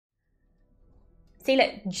See,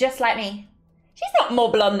 look, just like me. She's not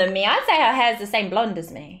more blonde than me. I'd say her hair's the same blonde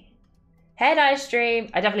as me. Hair dye stream.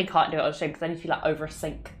 I definitely can't do it on stream because I need to be like over a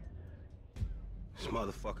sink. This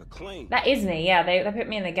motherfucker clean. That is me, yeah. They put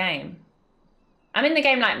me in the game. I'm in the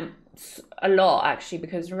game like a lot actually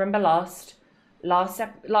because remember last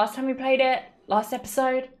time we played it, last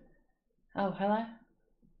episode. Oh, hello.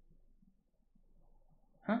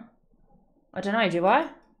 Huh? I don't know. Do I?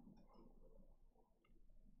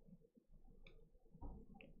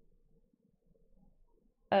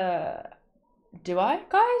 Do I,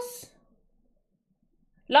 guys?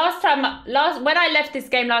 When I left this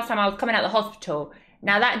game last time, I was coming out the hospital.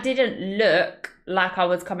 Now that didn't look like I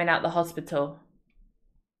was coming out the hospital.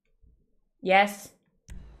 Yes.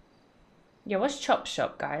 Yeah, what's Chop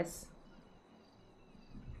Shop, guys?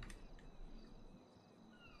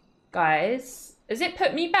 Guys, has it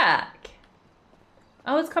put me back?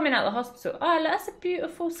 I was coming out the hospital. Oh, that's a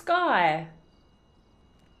beautiful sky.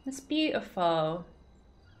 That's beautiful.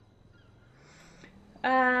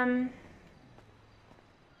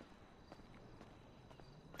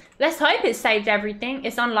 Let's hope it saved everything.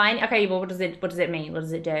 It's online. Okay, well, what does it mean? What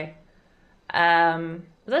does it do?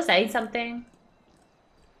 Was I saying something?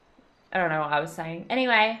 I don't know what I was saying.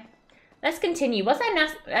 Anyway, let's continue. What's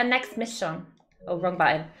our next mission? Oh, wrong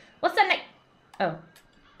button. What's the next? Oh.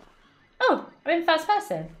 Oh, I'm in first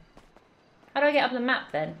person. How do I get up the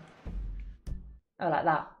map then? Oh, like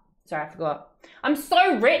that. Sorry, I forgot. I'm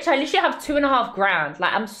so rich. I literally have 2.5 grand.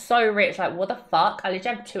 Like, I'm so rich. Like, what the fuck? I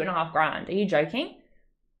literally have 2.5 grand. Are you joking?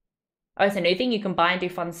 Oh, it's a new thing you can buy and do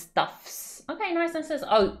fun stuffs. Okay, nice.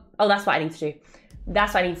 Oh, that's what I need to do.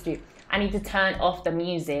 That's what I need to do. I need to turn off the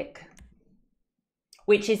music,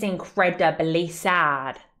 which is incredibly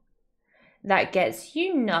sad. That gets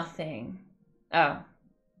you nothing. Oh.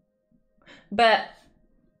 But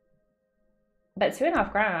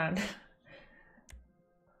 2.5 grand.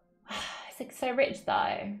 It's like so rich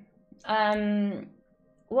though.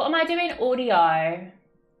 What am I doing? Audio.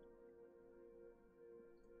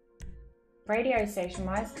 Radio station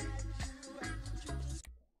wise.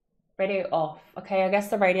 Radio off. Okay, I guess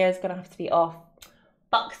the radio is gonna have to be off.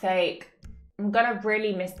 Fuck's sake. I'm gonna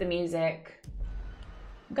really miss the music.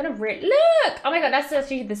 I'm gonna look! Oh my god, that's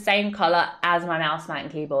actually the same colour as my mouse mat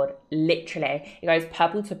and keyboard. Literally. It goes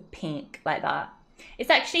purple to pink like that. It's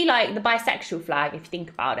actually like the bisexual flag if you think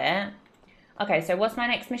about it. Okay, so what's my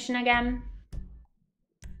next mission again?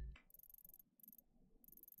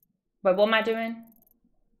 Wait, what am I doing?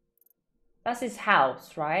 That's his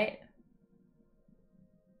house, right?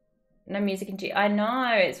 No music in G. I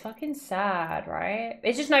know, it's fucking sad, right?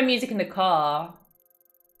 It's just no music in the car.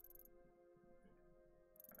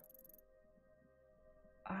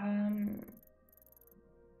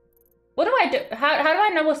 What do I do? How do I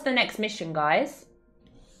know what's the next mission, guys?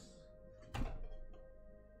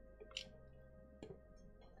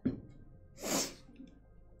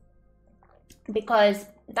 Because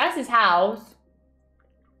that's his house.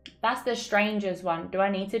 That's the strangers one. Do I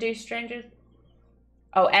need to do strangers?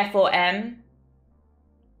 Oh, F or M?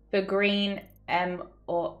 For green, M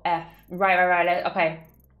or F. Right. Okay.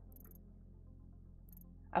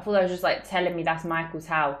 I thought I was just like telling me that's Michael's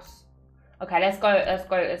house. Okay, let's go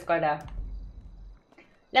there.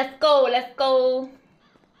 Let's go.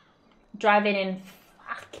 Driving in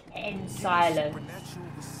fucking silence.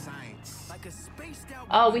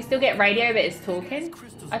 Oh, we still get radio, but it's talking?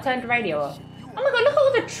 I turned the radio off. Oh my god, look at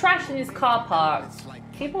all the trash in this car park.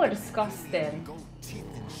 People are disgusting.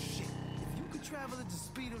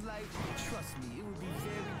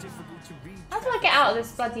 How do I get out of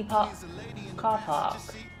this bloody car park?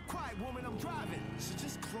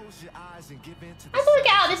 How do I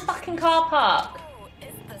get out of this fucking car park?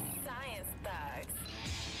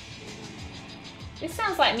 This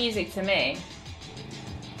sounds like music to me.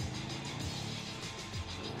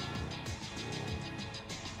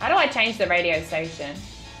 How do I change the radio station?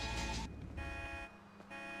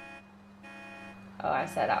 Oh, I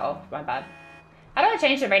set that off. My bad. How do I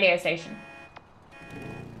change the radio station?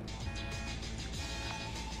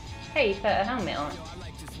 Hey, you put a helmet on.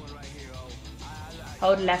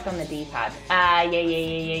 Hold left on the D-pad.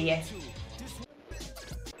 Yeah.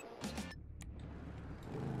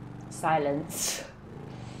 Silence.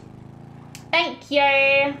 Thank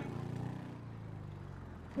you.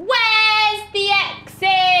 Where's the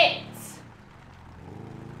exit?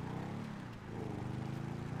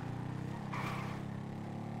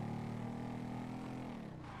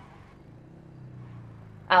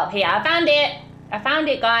 Oh, here, I found it. I found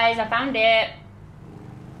it, guys. I found it.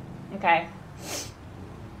 Okay.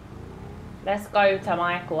 Let's go to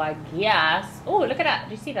Michael, I guess. Oh, look at that.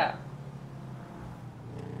 Do you see that?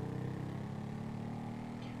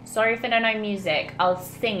 Sorry for no music. I'll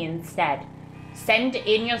sing instead. Send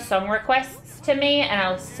in your song requests to me and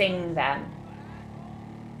I'll sing them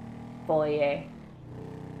for you.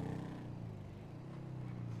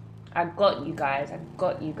 I got you guys. I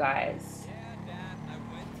got you guys.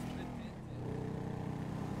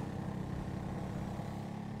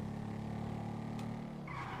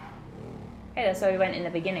 Hey, that's where we went in the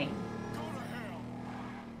beginning.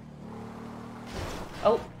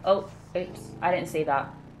 Oh, oops. I didn't see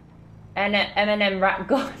that. And Eminem rap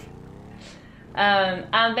god.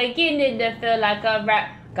 I'm beginning to feel like a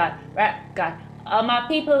rap god. All my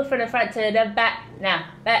people from the front to the back now.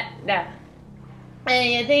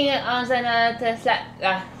 And you think I'm to slap,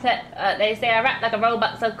 they say I rap like a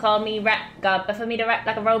robot, so call me rap god. But for me to rap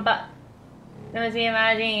like a robot, let me see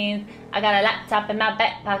my jeans. I got a laptop in my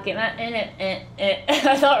back pocket. I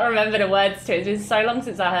don't remember the words to it. It's been so long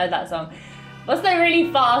since I heard that song. What's the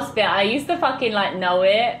really fast bit? I used to fucking like know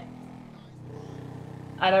it.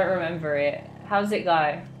 I don't remember it. How does it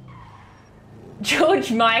go?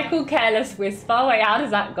 George Michael, Careless Whisper. Wait, how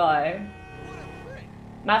does that go?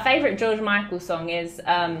 My favourite George Michael song is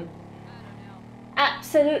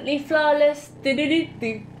Absolutely Flawless.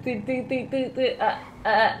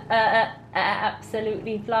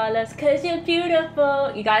 Absolutely Flawless, 'cause you're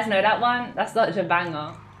beautiful. You guys know that one? That's such a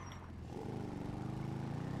banger.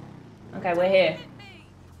 Okay, we're here.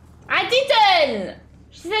 I didn't!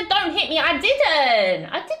 She said don't hit me. I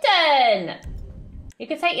didn't! You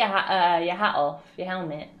could take your hat off, your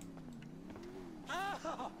helmet.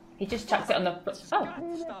 He just chucks it on the floor. Oh.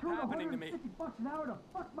 Stop happening to me.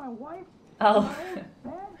 Oh.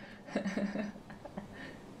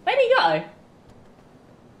 Where'd he go?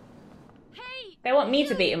 Hey! They want me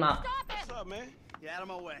to beat him up. What's up, man? Get out of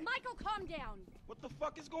my way. Michael, calm down. What the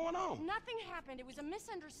fuck is going on? Nothing happened. It was a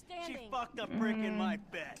misunderstanding. She fucked up breaking my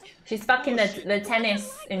bed. She's fucking the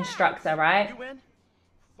tennis instructor, right? You win?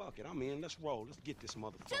 Fuck it, I'm in. Let's roll. Let's get this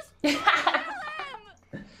motherfucker. Just kill him!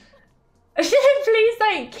 Please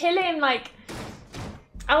don't kill him, like...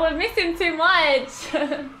 I would miss him too much.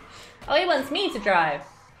 Oh, he wants me to drive.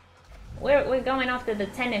 We're going after the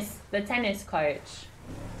tennis coach.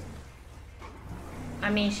 I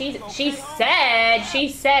mean, she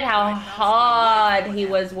said how hard he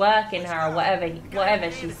was working her, or whatever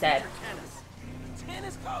she said.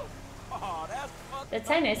 Tennis coach? Oh, that's fucked The up,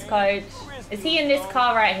 tennis man. coach. Is he in this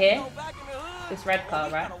car right here? Back in the hood, This red car,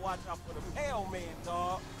 you right? gotta watch out for the pale man,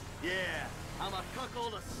 dog. Yeah, I'm a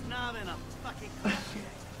cuckold, a snob, and a fucking cliche.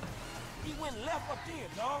 He went left up there,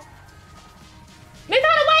 dog. Move out of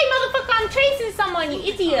the way, motherfucker! I'm chasing someone, you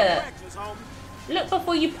idiot! Breakfast, homie. Look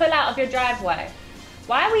before you pull out of your driveway.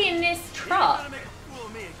 Why are we in this truck? You're gonna make a fool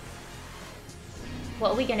of me again.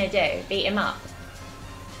 What are we gonna do? Beat him up?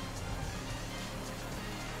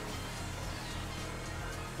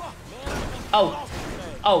 Fuck, man.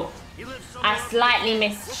 Oh, He lives so I slightly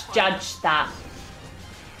misjudged that.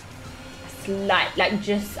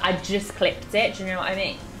 I just clipped it, do you know what I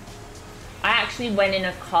mean? I actually went in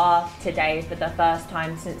a car today for the first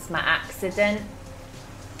time since my accident.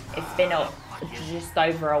 It's been just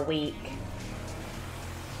over a week.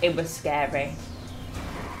 It was scary.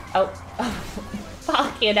 Oh,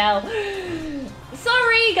 fucking hell.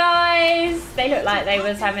 Sorry, guys. They look like they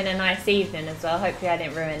was having a nice evening as well. Hopefully I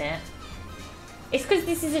didn't ruin it. It's because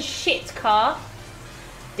this is a shit car.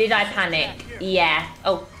 Did I panic? Yeah.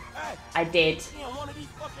 Oh, I did.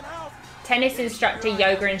 Tennis instructor,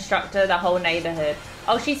 yoga instructor, the whole neighborhood.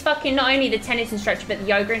 Oh, she's fucking not only the tennis instructor, but the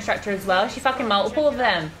yoga instructor as well. She's fucking multiple of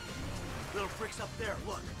them. Little freaks up there,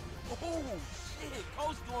 look. Oh, shit.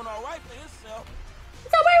 Coach doing all right for himself.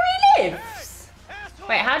 Is that where he lives?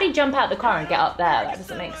 Wait, how did he jump out the car and get up there? That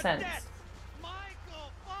doesn't make sense.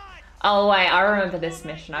 Oh wait, I remember this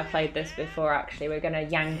mission. I played this before actually. We're gonna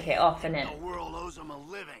yank it off, innit? The world owes him a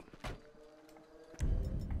living.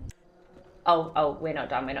 Oh, we're not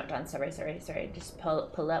done. Sorry. Just pull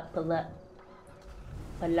up a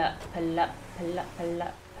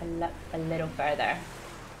little further.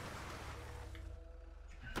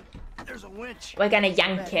 There's a winch. We're gonna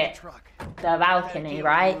yank it. Truck. The balcony,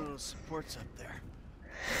 right? Supports up there.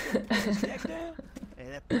 Jack down? Hey,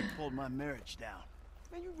 that prick pulled my marriage down.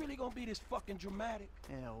 Man, you really gonna be this fucking dramatic?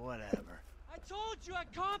 Yeah, whatever. I told you I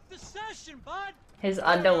comped the session, bud. His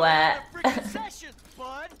underwear. Freaking session,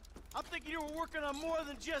 bud. I'm thinking you were working on more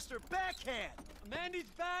than just her backhand. Mandy's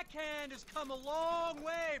backhand has come a long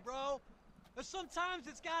way, bro. But sometimes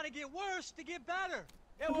it's gotta get worse to get better.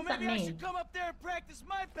 Yeah, well, What does that maybe I mean? should come up there and practice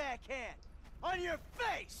my backhand. On your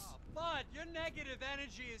face! Oh, bud, your negative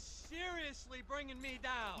energy is seriously bringing me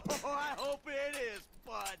down. Oh, I hope it is,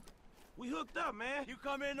 bud. We hooked up, man. You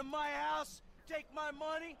come into my house, take my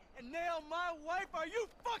money and nail my wife? Are you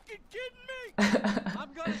fucking kidding me?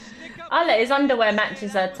 I'm gonna stick up. Oh, look, his my underwear hand and say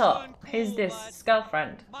matches that her was top. uncool, Who's this? bud. His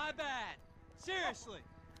girlfriend. My bad. Seriously.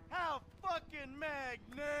 How fucking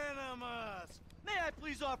magnanimous! May I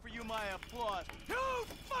please offer you my applause? You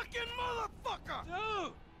fucking motherfucker!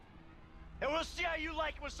 Dude. And we'll see how you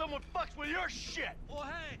like it when someone fucks with your shit! Well,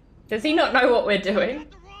 hey. Does he not know what we're You doing?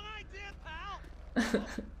 got the wrong idea, pal.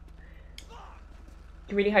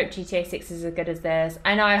 I really hope GTA 6 is as good as theirs.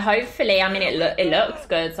 I know, hopefully. I mean, it looks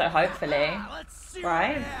good, so hopefully. Let's see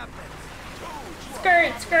Right. what happens.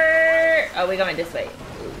 Skirt, skirt. Oh, we're going this way.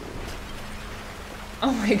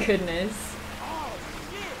 Oh my goodness. Oh,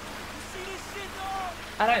 shit! You see this shit, dog?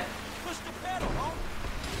 I don't... Push the pedal, homie.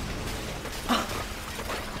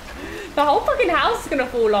 The whole fucking house is gonna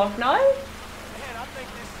fall off, no? Man, I think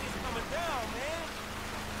this shit's coming down, man.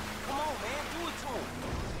 Come on, man, do it to him.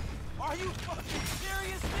 Are you fucking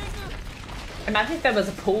serious, nigga? Imagine if there was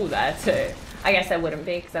a pool there too. I guess there wouldn't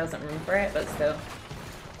be because there wasn't room for it, but still.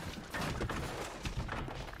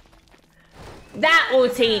 That will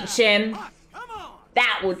teach him. Come on!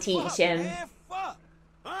 That will teach Fuck, him. man, fuck.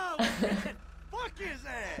 Oh, man! Fuck his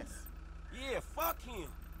ass! Yeah, fuck him.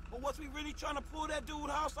 But was we really trying to pull that dude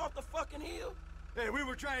house off the fucking hill? Hey, we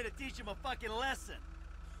were trying to teach him a fucking lesson.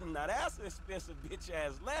 Now that's an expensive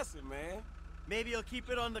bitch-ass lesson, man. Maybe he'll keep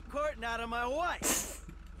it on the court and out of my wife.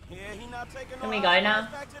 Yeah, he not taking no Can we go house now?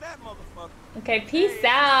 calls back to that motherfucker. Okay, peace Hey,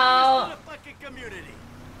 out. it's the fucking community.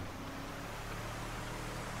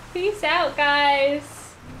 Peace out, guys.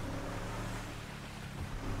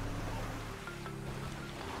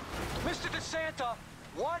 Mr. DeSanta,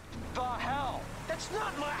 what the hell? That's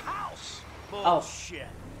not my house. Bullshit.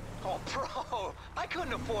 Oh, bro, I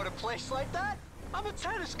couldn't afford a place like that. I'm a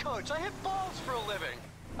tennis coach. I hit balls for a living.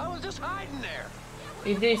 I was just hiding there.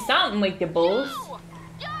 You do something with your balls.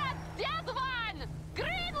 You're a dead one!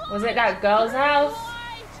 Green light! Was it that girl's house?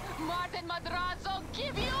 Green light! Martin Madrazo,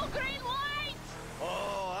 give you green light!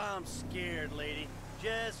 Oh, I'm scared, lady.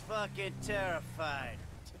 Just fucking terrified.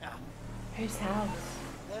 Whose house?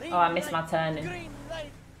 Oh, I missed my turning. Green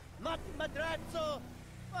light. Martin Madrazo.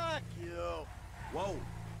 Fuck you. Whoa.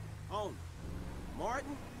 Home.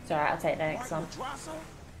 Martin? It's alright, I'll take the next Martin one. Madrazo?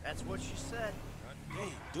 That's what she said. Damn,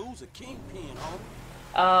 dude's a kingpin, homie.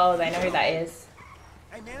 Oh, they know who that is.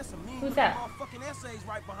 Hey, man, that's a mean Who's that? fucking essays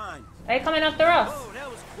right behind you. Are they coming after us? Oh, that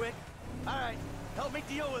was quick. All right, help me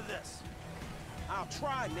deal with this. I'll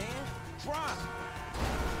try, man. Try.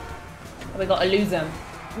 We gotta lose them.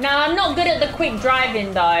 No, I'm not good at the quick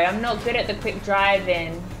driving though. I'm not good at the quick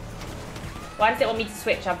driving. Why does it want me to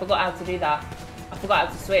switch? I forgot how to do that. I forgot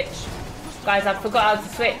how to switch. Guys, I forgot how to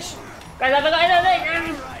switch. Guys, I forgot how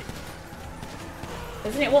to switch.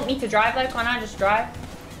 Doesn't it want me to drive though? Can't I just drive?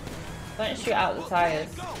 Don't shoot out the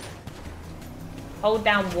tires. Go. Hold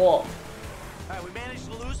down warp. All right, we managed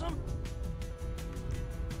to lose him.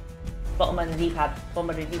 Bottom of the D-pad. Bottom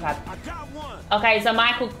of the D-pad. I got one. Okay, so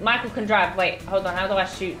Michael can drive. Wait, hold on. How do I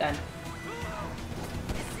shoot then?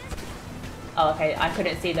 Oh, okay. I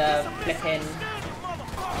couldn't see the flipping.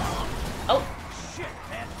 Oh, Shit,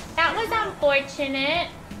 man. that was unfortunate.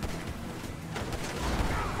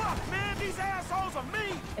 Fuck, man, these assholes are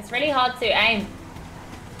mean. It's really hard to aim.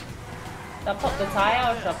 Should I pop the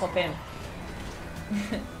tire or should I pop him?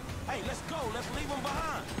 Hey, let's go. Let's leave them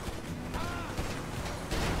behind.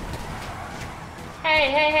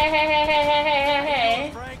 Hey, hey, hey, hey, hey, hey, hey, hey, hey,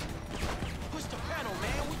 hey. Frank. Push the pedal,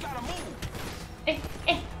 man. We gotta move.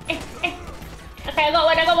 Okay, I got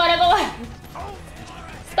one.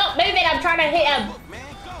 Stop moving, I'm trying to hit him. Look,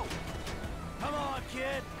 man, go. Come on,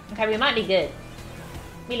 kid. Okay, we might be good.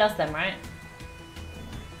 We lost them, right?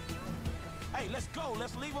 Hey, let's go.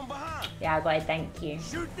 Let's leave them behind. Yeah, I got it, thank you.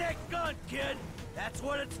 Shoot that gun, kid. That's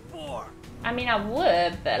what it's for. I mean, I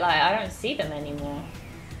would, but like, I don't see them anymore.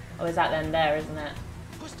 Or is that them there, isn't it?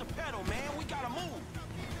 Push the pedal, man. We gotta move.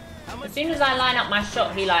 How much As soon as I line up my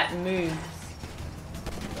shot, he like moves.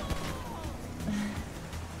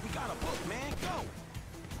 We gotta book, man. Go.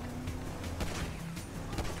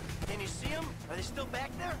 Can you see them? Are they still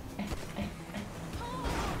back there?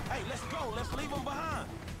 Hey, let's go. Let's leave them behind.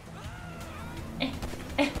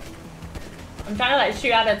 I'm trying to like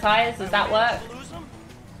shoot out the tires. Does that work? Managed to lose 'em?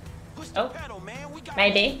 Push the Oh. pedal, man. We gotta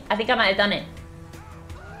Maybe. I think I might have done it.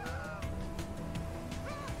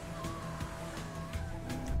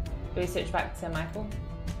 Do we switch back to Michael?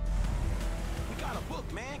 We gotta book,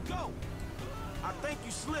 man. Go. I think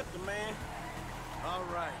you slipped, man. All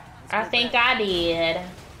right. I think I did.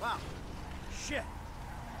 Wow. Shit.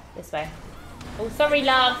 This way. Oh, sorry,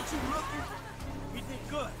 love. You did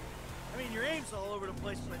good. I mean, your aim's all over the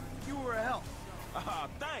place, but you were a help.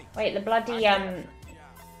 Thanks. Wait, the bloody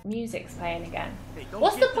music's playing again. Hey, don't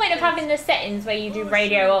What's the get point of having the defensive. settings where you do Oh,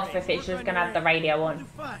 radio sure, off mate. if it's Work just on gonna your have the end. radio You'll on? do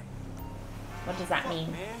fine. What does that Fuck,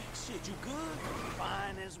 mean? man. Shit, you good?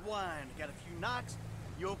 Fine as wine. Got a few knocks.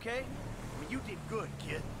 You okay? I mean, you did good,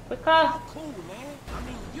 kid. Quicker. I'm cool, man. I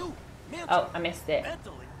mean, you. Mentally. Oh, I missed it.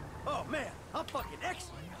 Mentally. Oh man, I'm fucking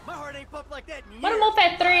excellent. My heart ain't pumped like that in years. Modern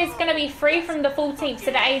Warfare 3 is gonna be free from the 14th to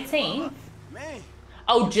the 18th. Man.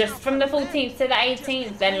 Oh, just from the 14th to the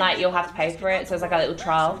 18th, then like you'll have to pay for it, so it's like a little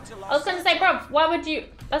trial. I was gonna say, bro, why would you?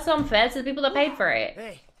 That's unfair to the people that paid for it.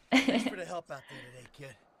 Hey, thanks for the help out there today,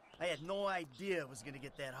 kid. I had no idea it was gonna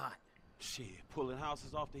get that hot. Shit, pulling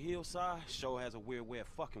houses off the hillside sure has a weird way of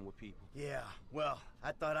fucking with people. Yeah, well,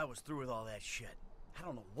 I thought I was through with all that shit. I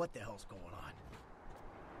don't know what the hell's going on.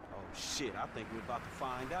 Oh shit, I think we're about to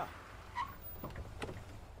find out.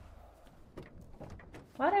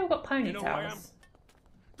 Why they all got You know who I am? ponytails?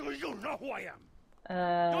 Do you know who I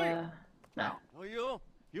am? No. Oh,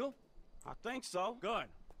 you? I think so. Good.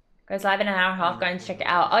 Goes live in an hour and a half. Go and check it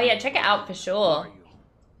out. Oh yeah, check it out for Who sure. are you?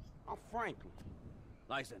 I'm Franklin.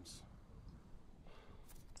 License.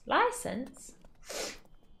 License.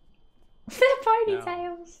 They're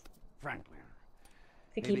ponytails. Franklin.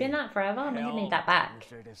 For keeping that forever, I'm gonna need that back.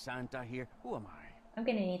 Mr. De Santa here. Who am I? I'm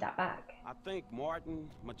gonna need that back. I think Martin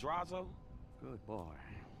Madrazo. Good boy.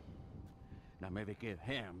 Now maybe give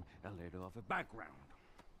him a little of a background.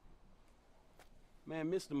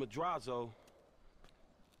 Man, Mr. Madrazo.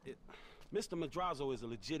 Mr. Madrazo is a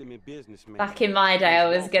legitimate businessman. Back in my day, I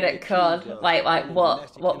was good at COD. Wait, like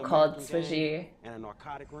what CODs was you? And a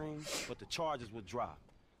narcotic ring, but the charges were dropped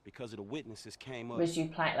because of the witnesses came up. Was you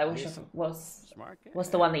playing? Like, what's Smart kid.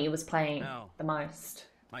 the one that you was playing No. the most?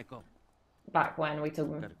 Michael, Back when we took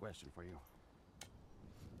got a question for you.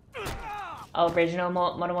 original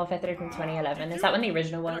Modern Warfare 3 from 2011. Is that when the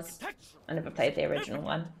original was? I never played the original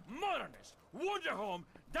one. Modernist. Wonder home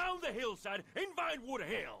down the hillside in Vinewood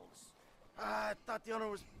Hills. I thought the owner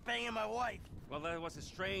was banging my wife. Well, that was a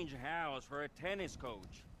strange house for a tennis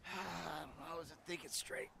coach. I wasn't thinking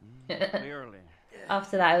straight. Clearly.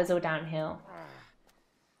 After that, it was all downhill.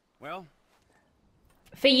 Well,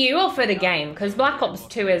 For you or for the game? Because Black Ops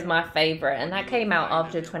 2 is my favorite, and that came out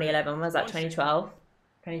after 2011. Was that 2012?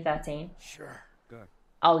 2013? Sure. good.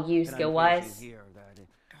 Oh, you And I'm skill-wise? guessing here that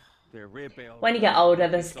the rebel When you get older,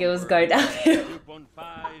 the skills go downhill.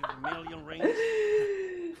 2.5 million rings.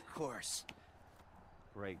 Of course.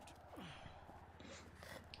 Great.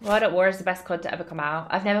 World at War is the best COD to ever come out.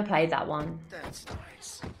 I've never played that one. That's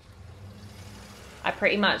nice. I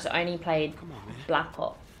pretty much only played Black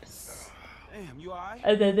Ops. Damn, you alright?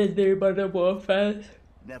 And then the new Modern Warfare.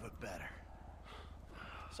 Never better.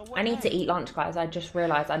 So what I need to happened? eat lunch, guys. I just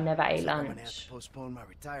realised I never ate I'm gonna have to lunch. postpone my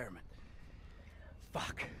retirement.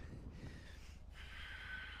 Fuck.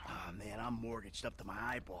 Oh man, I'm mortgaged up to my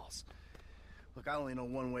eyeballs. Look, I only know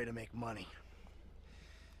one way to make money.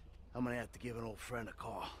 I'm gonna have to give an old friend a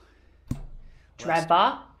call.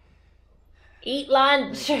 Trevor? Eat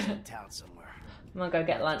lunch! He's I'm in town somewhere. gonna go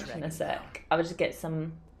get lunch in a sec. I'll just get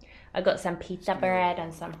some... I got some pizza bread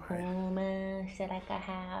and some hummus that I could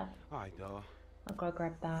have. Alright, dog. I'll go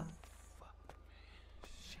grab that.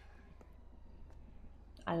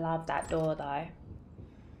 I love that door though.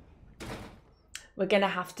 We're gonna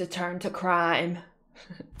have to turn to crime.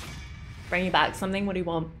 Bring you back something, what do you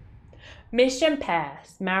want? Mission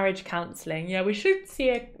passed, marriage counselling. Yeah, we should see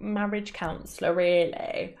a marriage counsellor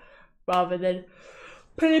really. Rather than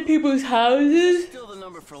putting people's houses. Still the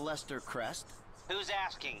number for Lester Crest. Who's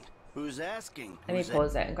asking? Who's asking? Let me Who's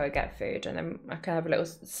pause it and go get food, and then I can have a little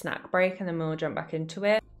snack break, and then we'll jump back into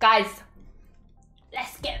it. Guys,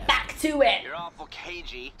 let's get back to it. You're awful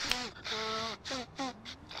cagey.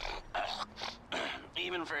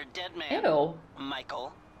 Even for a dead man. Ew.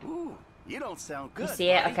 Michael. Ooh, you don't sound You good. see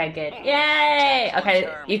it? buddy. Okay, good. Yay! Okay,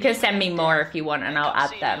 you can send me more if you want, and I'll Come add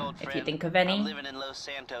see me, them old if you friend. think of I'm any. living in Los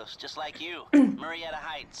Santos, just like you. Marietta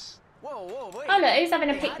Heights. Whoa, whoa, wait. Oh look, who's having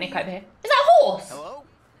a Hey, how picnic do you- over here? Is that a horse? Hello?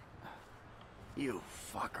 You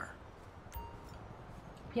fucker.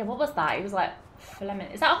 Yeah, what was that? He was like Fleming.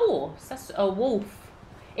 Is that a horse? That's a wolf.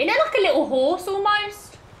 Isn't it like a little horse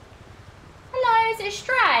almost? Hello, is it a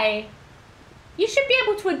stray? You should be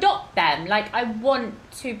able to adopt them. Like, I want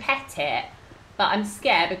to pet it, but I'm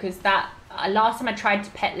scared because that last time I tried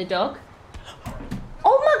to pet the dog.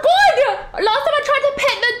 Oh my god! Last time I tried to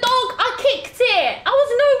pet the dog, I kicked it. I was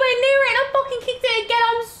nowhere near it, and I fucking kicked it again.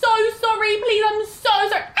 I'm so sorry. Please, I'm so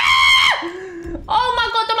sorry. Ah! Oh my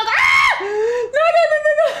god! Oh my god! Ah! No! No! No!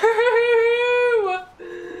 No! No!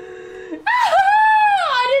 Ah!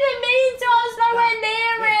 I didn't mean to. I was nowhere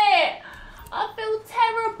near it. I feel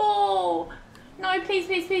terrible. No,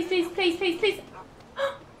 please, please, please, please, please.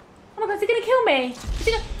 Oh my god, is he gonna kill me? Is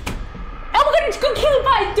he gonna... Oh my god, he's got killed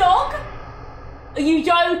by a dog? Are you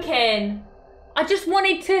joking? I just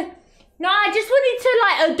wanted to... No, I just wanted to,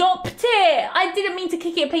 like, adopt it. I didn't mean to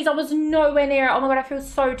kick it, please. I was nowhere near it. Oh my god, I feel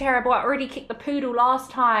so terrible. I already kicked the poodle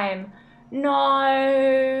last time.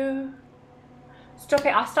 No. Stop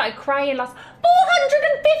it. I started crying last...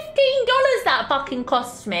 $415 that fucking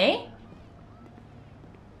cost me.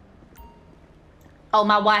 Oh,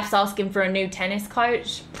 my wife's asking for a new tennis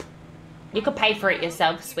coach. You could pay for it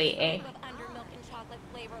yourself, sweetie. Undermilk and chocolate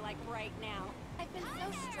flavor like right now. I've been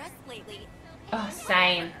so stressed lately. Oh,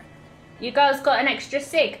 same. You guys got an extra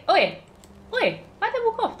cig. Oi. Oi. Why'd they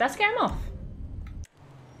walk off? That's scaring them off.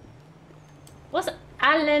 What's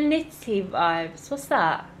Alanity vibes? What's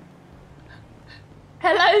that?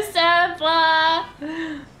 Hello, server.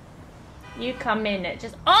 You come in at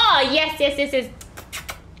just... Oh, yes, yes, yes, yes.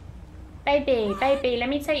 Baby, baby, let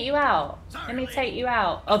me take you out. Let me take you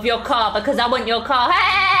out of your car because I want your car.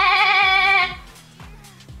 Hey!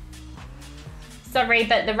 Sorry,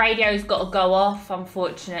 but the radio's got to go off,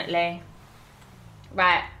 unfortunately.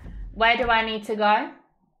 Right, where do I need to go?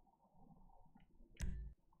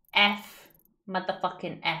 F.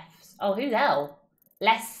 Motherfucking F's. Oh, who's L?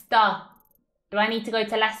 Leicester. Do I need to go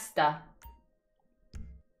to Leicester?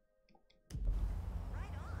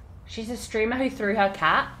 She's a streamer who threw her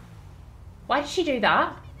cat. Why did she do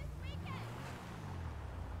that?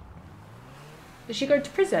 Did she go to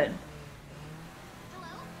prison?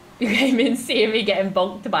 You came in seeing me getting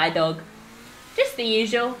bonked by a dog. Just the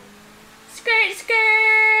usual. Skirt,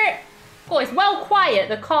 skirt. Oh, it's well quiet,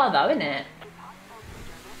 the car though, isn't it?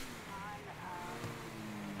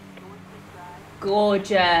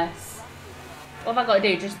 Gorgeous. What have I got to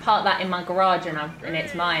do? Just park that in my garage and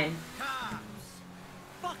it's mine.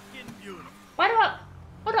 Why do I...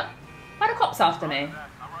 Hold up. Why are the cops after me?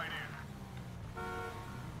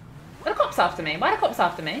 Why are the cops after me? Why are the cops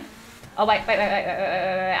after me? Oh wait.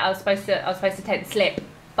 I was supposed to take the slip.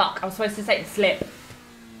 Fuck, I was supposed to take the slip.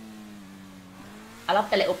 I love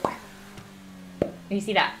the little... You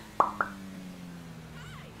see that?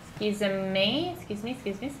 Excuse me. Excuse me,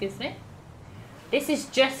 excuse me, excuse me. This is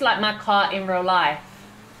just like my car in real life.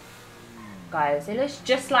 Guys, it looks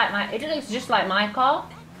just like my car.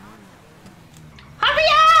 Hurry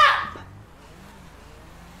up!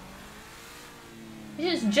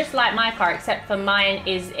 This is just like my car, except for mine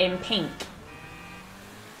is in pink.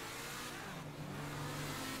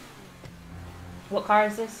 What car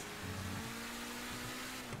is this?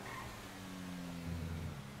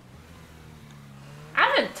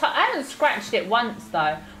 I haven't scratched it once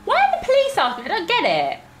though. Why are the police after me? I don't get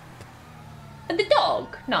it. For the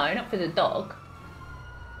dog? No, not for the dog.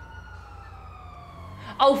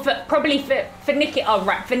 Oh, probably for nicking. Oh,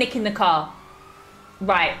 right, for nicking the car.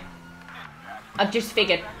 Right. I've just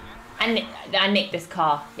figured. I nicked this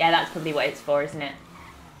car. Yeah, that's probably what it's for, isn't it?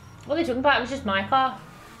 What are they talking about? It was just my car.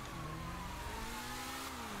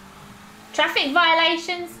 Traffic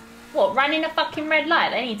violations? What, running a fucking red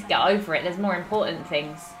light? They need to get over it. There's more important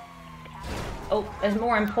things. Oh, there's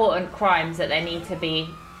more important crimes that they need to be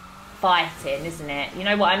fighting, isn't it? You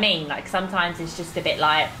know what I mean? Like, sometimes it's just a bit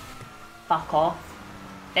like, fuck off.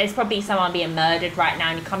 There's probably someone being murdered right now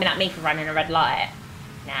and you're coming at me for running a red light.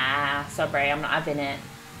 Nah, sorry, I'm not having it.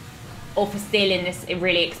 Or for stealing this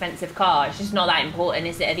really expensive car. It's just not that important,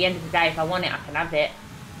 is it? At the end of the day, if I want it, I can have it.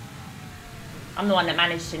 I'm the one that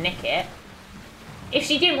managed to nick it. If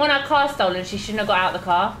she didn't want her car stolen, she shouldn't have got out of the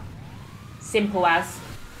car. Simple as.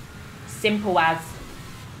 Simple as.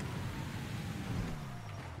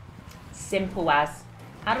 Simple as.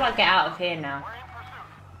 How do I get out of here now?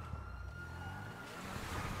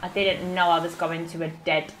 I didn't know I was going to a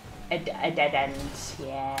dead end.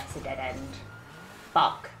 Yeah, it's a dead end.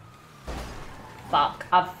 Fuck. Fuck.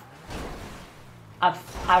 I've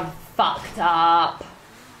fucked up.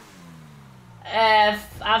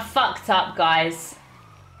 I've fucked up, guys.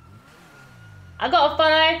 I gotta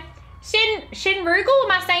follow Shin Rugal.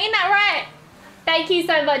 Am I saying that right? Thank you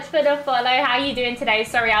so much for the follow. How are you doing today?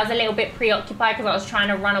 Sorry, I was a little bit preoccupied because I was trying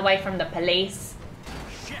to run away from the police.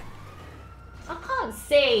 Shit. I can't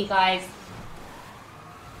see, guys.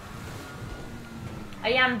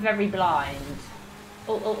 I am very blind.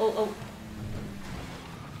 Oh.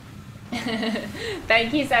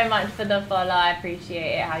 Thank you so much for the follow. I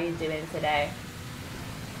appreciate it. How are you doing today?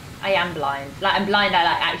 I am blind. Like, I'm blind. I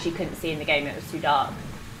actually couldn't see in the game. It was too dark.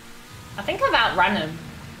 I think I've outrun him.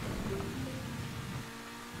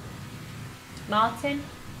 Martin?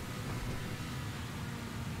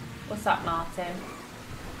 What's up, Martin?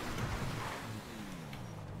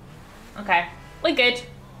 Okay, we're good.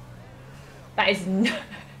 That is no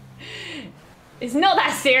It's not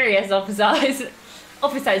that serious, officer.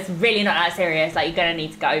 Officer, it's really not that serious. Like, you're gonna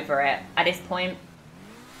need to go over it at this point.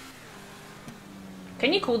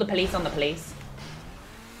 Can you call the police on the police?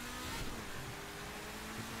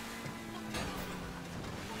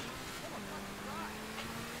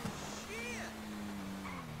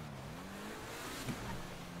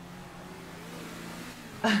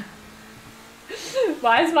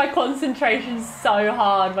 Why is my concentration so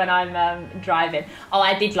hard when I'm driving? Oh,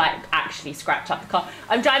 I did like actually scratch up the car.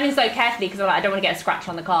 I'm driving so carefully because I'm like, I don't want to get a scratch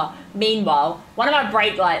on the car. Meanwhile, one of my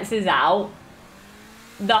brake lights is out.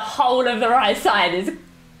 The whole of the right side is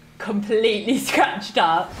completely scratched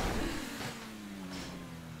up.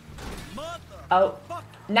 Oh,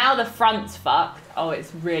 now the front's fucked. Oh,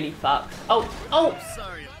 it's really fucked. Oh.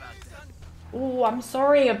 Sorry about that. Oh, I'm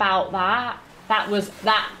sorry about that.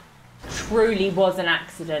 That truly was an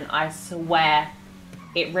accident, I swear.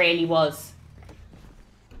 It really was.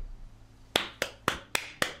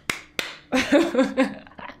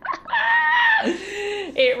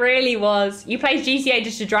 It really was. You play GTA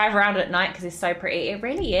just to drive around at night because it's so pretty. It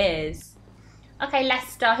really is. Okay,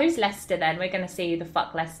 Lester. Who's Lester then? We're going to see who the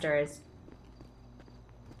fuck Lester is.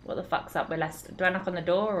 What the fuck's up with Lester? Do I knock on the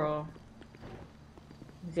door or...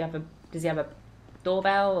 Does he have a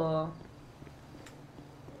doorbell or...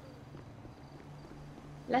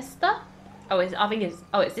 Lester? Oh, I think it's...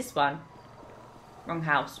 Oh, it's this one. Wrong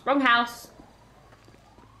house. Wrong house.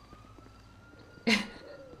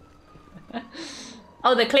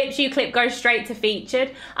 Oh, the clips you clip go straight to featured.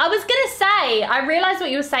 I was gonna say, I realised what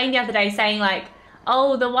you were saying the other day, saying like,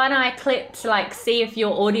 oh, the one I clipped, like, see if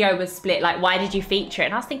your audio was split, like, why did you feature it?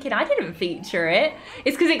 And I was thinking, I didn't feature it.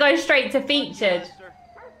 It's because it goes straight to featured.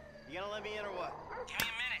 You gonna let me in or what? Give me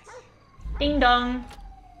a minute. Ding dong.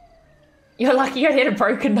 You're lucky you had a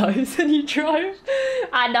broken nose and you drove.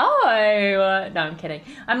 I know. No, I'm kidding.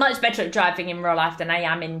 I'm much better at driving in real life than I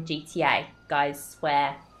am in GTA. Guys,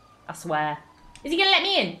 swear. I swear. Is he gonna let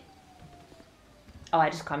me in? Oh, I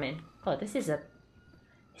just come in. God, this is a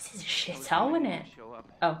shithole, isn't it?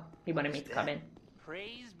 Oh, he wanted me to come in.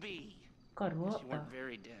 Praise be. God, what You the? weren't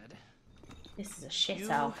very dead. This is a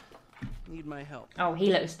shithole. Need my help. Oh,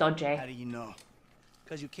 he looks dodgy. How do you know?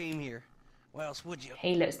 Because you came here. Why else would you?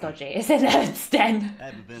 He looks dodgy. It's a nerd's den. I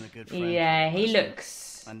haven't been a good friend. Yeah, he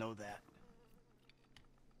looks... I know that.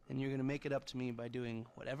 And you're gonna make it up to me by doing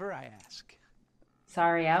whatever I ask.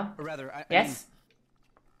 Sorry, Al. Or rather, Yes?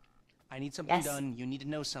 I need something Yes. done. You need to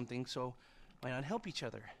know something, so why not help each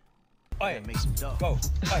other? Gotta make some dough. Go.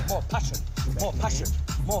 Aye, more passion, more passion,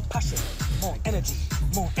 more passion, more energy,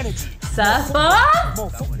 Surfer? more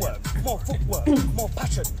footwork, more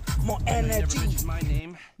passion, more I never energy. mentioned my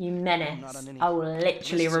name. You Not menace. on any I will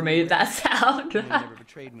literally lists remove anywhere. that sound. You never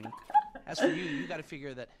betrayed me. As for you, you gotta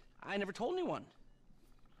figure that I never told anyone.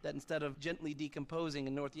 That instead of gently decomposing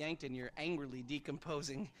in North Yankton, you're angrily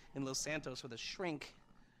decomposing in Los Santos with a shrink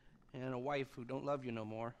and a wife who don't love you no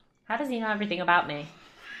more. How does he know everything about me?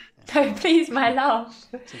 No, please, my love.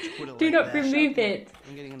 Do not remove it.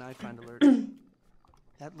 I'm getting an iFind alert.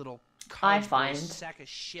 That little iFind? sack of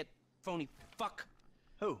shit, phony fuck.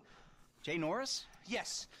 Who? Jay Norris?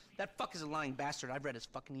 Yes, that fuck is a lying bastard. I've read his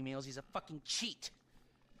fucking emails. He's a fucking cheat.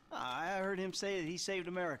 I heard him say that he saved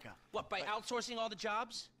America. What, by outsourcing all the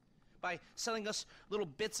jobs? By selling us little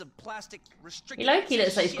bits of plastic restricted He low-key looks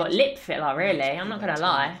access like he's got shit? lip filler, really. I'm not gonna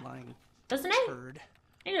lie. Lying Doesn't he? turd.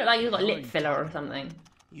 He looks like he's got lip filler or something.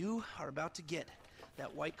 You are about to get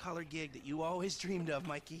that white-collar gig that you always dreamed of,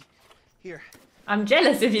 Mikey. Here. I'm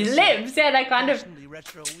jealous of his lips. Yeah, they're kind of... Fashionably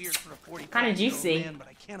retro weird for a 45-year-old Kinda juicy. man, but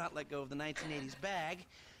I cannot let go of the 1980s bag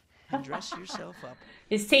and dress yourself up.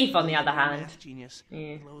 His teeth, on the other You're a hand. math genius.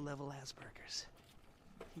 Yeah. Low-level Asperger's.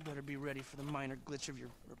 You better be ready for the minor glitch of your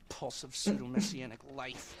repulsive pseudo-messianic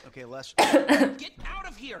life. Okay, Les. Get out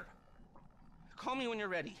of here! Call me when you're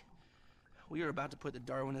ready. We are about to put the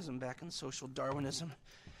Darwinism back in social Darwinism.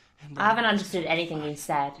 And I haven't understood anything you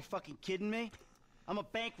said. You fucking kidding me? I'm a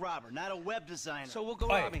bank robber, not a web designer. So we'll go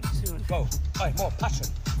Aye. robbing soon. Go. Aye, more passion,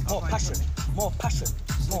 more find passion, more passion,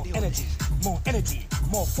 more deal with energy, more energy,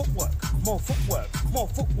 more footwork, more footwork, more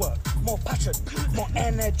footwork, more passion, more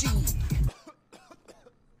energy.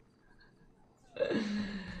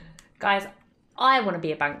 Guys, I want to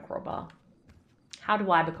be a bank robber. How do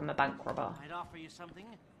I become a bank robber? I'd offer you something,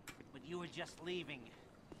 but you were just leaving.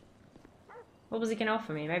 What was he going to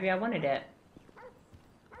offer me? Maybe I wanted it.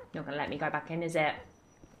 Not going to let me go back in, is it?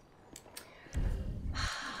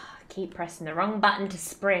 Keep pressing the wrong button to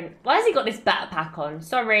sprint. Why has he got this backpack on?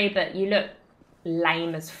 Sorry, but you look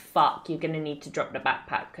lame as fuck. You're going to need to drop the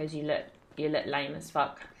backpack because you look lame as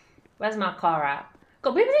fuck. Where's my car at?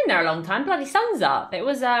 God, we've been in there a long time. Bloody sun's up. It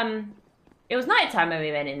was It was nighttime when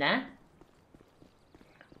we went in there.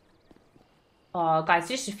 Oh, guys,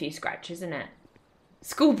 just a few scratches, isn't it?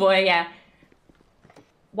 Schoolboy, yeah.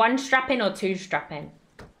 1 strap in or 2 strap in?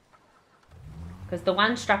 Because the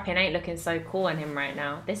 1 strap in ain't looking so cool on him right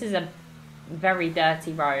now. This is a very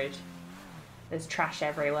dirty road. There's trash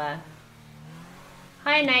everywhere.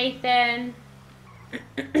 Hi, Nathan.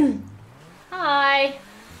 Hi.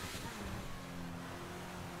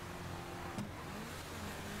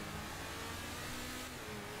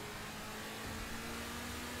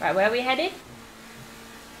 Right, where are we headed?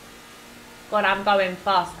 God, I'm going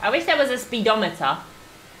fast. I wish there was a speedometer.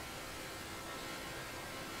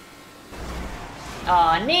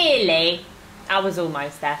 Oh, nearly. I was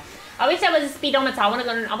almost there. I wish there was a speedometer. I want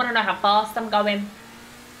to know how fast I'm going.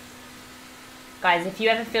 Guys, if you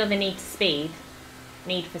ever feel the need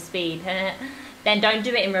for speed, then don't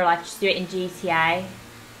do it in real life. Just do it in GTA.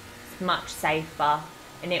 It's much safer,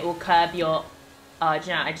 and it will curb your. Oh, do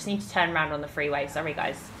you know? I just need to turn around on the freeway. Sorry,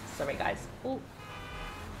 guys. Sorry, guys. Ooh.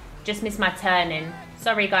 Just missed my turning.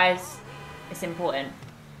 Sorry, guys. It's important.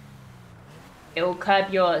 It will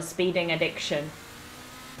curb your speeding addiction.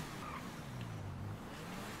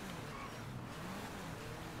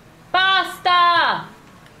 Faster!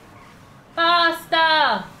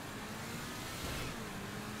 Faster!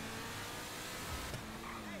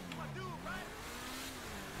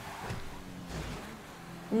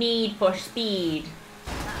 Need for speed.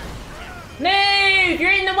 Move!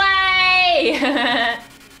 You're in the way!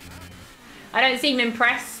 I don't seem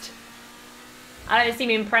impressed. I don't seem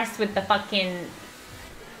impressed with the fucking...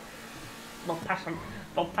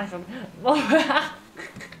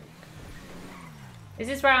 Is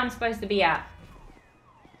this where I'm supposed to be at?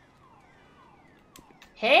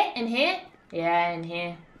 Here? In here? Yeah, in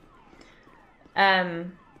here. How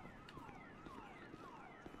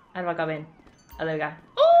do I go in? Oh, there we go.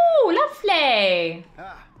 Oh, lovely!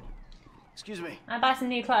 Excuse me. I buy some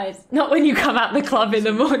new clothes. Not when you come out the club in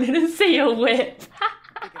the morning and see your whip.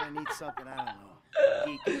 Thinking I need something, I don't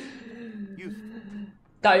know. Geek. Youth.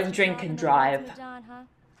 Don't drink and drive. Moved on, huh?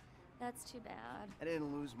 That's too bad. I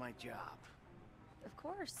didn't lose my job. Of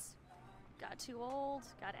course. Got too old,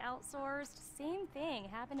 got outsourced. Same thing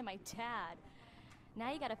happened to my dad.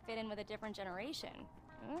 Now you gotta fit in with a different generation.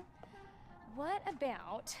 Hmm? What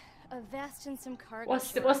about a vest and some cargo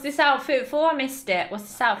shorts? What's this outfit for? I missed it. What's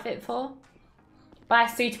this outfit for? Buy a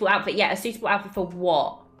suitable outfit. Yeah, a suitable outfit for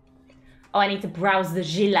what? Oh, I need to browse the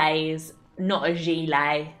gilets. Not a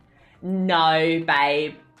gilet. No,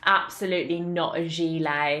 babe. Absolutely not a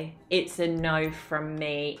gilet. It's a no from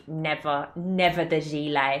me. Never. Never the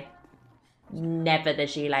gilet. Never the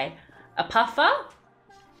gilet. A puffer?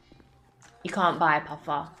 You can't buy a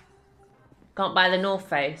puffer. Can't buy the North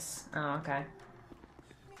Face. Oh, okay.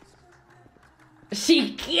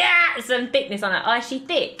 She got some thickness on her. Oh, is she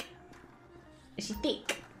thick? Is she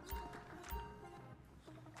thick?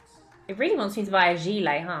 It really wants me to buy a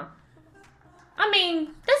gilet, huh? I mean,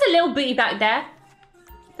 there's a little booty back there.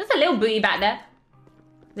 There's a little booty back there.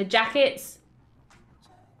 The jackets.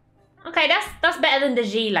 Okay, that's better than the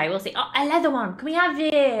gilet. We'll see. Oh, a leather one. Can we have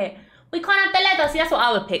it? We can't have the leather. See, that's what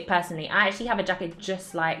I would pick personally. I actually have a jacket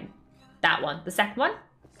just like that one. The second one?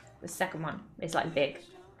 The second one. It's like big.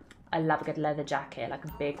 I love a good leather jacket. Like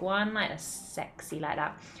a big one. Like a sexy like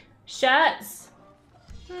that. Shirts.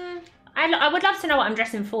 I would love to know what I'm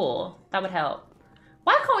dressing for. That would help.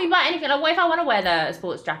 Why can't we buy anything? Like, what if I want to wear the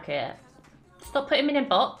sports jacket? Stop putting me in a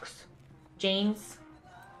box. Jeans.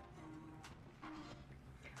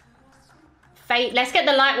 Let's get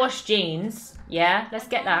the light wash jeans. Yeah, let's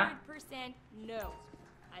get that. 100% no.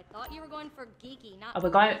 I thought you were going for geeky, not... Oh, we're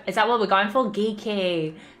going... Is that what we're going for?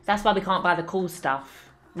 Geeky. That's why we can't buy the cool stuff.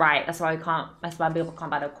 Right, that's why we can't... That's why people can't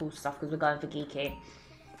buy the cool stuff, because we're going for geeky.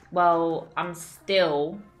 Well, I'm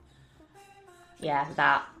still... Yeah,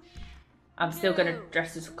 that. I'm still going to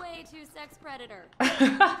dress as... Way too sex predator.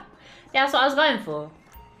 Yeah, that's what I was going for.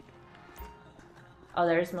 Oh,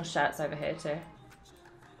 there is more shirts over here too.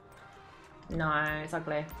 No, it's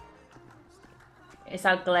ugly. It's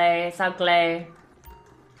ugly, it's ugly.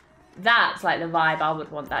 That's like the vibe. I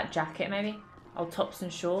would want that jacket maybe. Oh, tops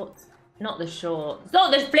and shorts. Not the shorts.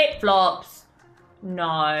 Not the flip-flops.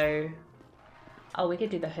 No. Oh, we could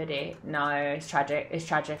do the hoodie. No, it's tragic. It's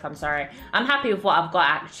tragic, I'm sorry. I'm happy with what I've got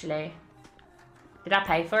actually. Did I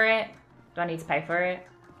pay for it? Do I need to pay for it?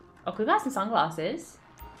 Oh, can we buy some sunglasses?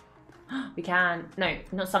 We can. No,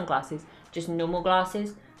 not sunglasses. Just normal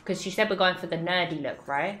glasses. Because she said we're going for the nerdy look,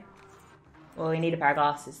 right? Well, we need a pair of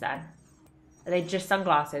glasses then. Are they just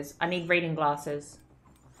sunglasses? I need reading glasses.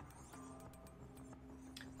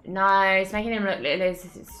 No, it's making him look little.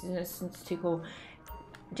 It's too cool.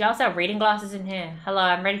 Do y'all sell reading glasses in here? Hello,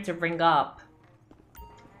 I'm ready to ring up.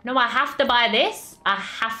 No, I have to buy this. I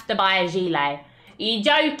have to buy a gilet. Are you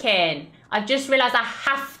joking? I've just realised I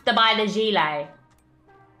have to buy the gilet.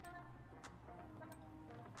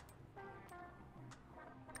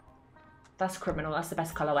 That's criminal. That's the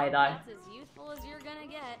best colourway though. That's as youthful as you're gonna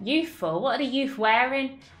get. Youthful? What are the youth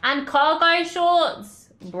wearing? And cargo shorts?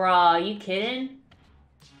 Bruh, you kidding?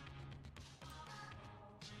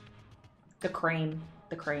 The cream.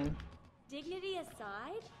 The cream. Dignity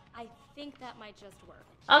aside, I think that might just work.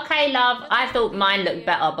 Okay, love. I thought mine looked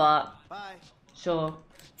better, but... Bye. Sure.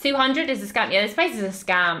 200 is a scam. Yeah, this place is a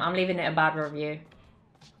scam. I'm leaving it a bad review.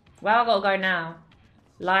 Where I gotta go now?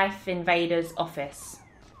 Life Invaders office.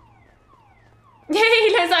 He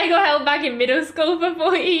looks like I got held back in middle school for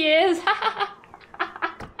 40 years.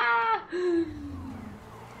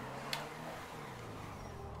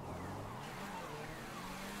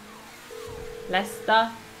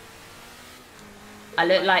 Lester. I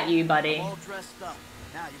look like you, buddy. I'm all dressed up.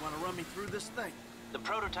 Now, you want to run me through this thing? The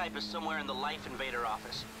prototype is somewhere in the Life Invader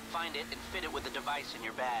office. Find it and fit it with the device in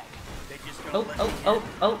your bag. They just gonna let me in?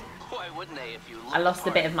 Oh. Why wouldn't they if you look I lost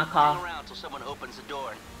a bit of my car. Hang around till someone opens the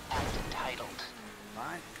door and act entitled.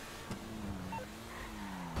 Fine.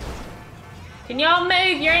 Can y'all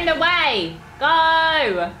move? You're in the way.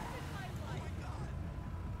 Go.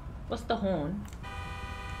 What's the horn?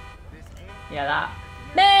 Yeah, that.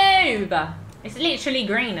 Move! It's literally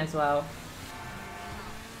green as well.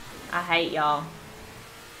 I hate y'all.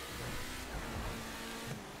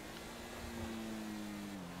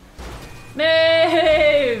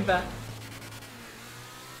 Move!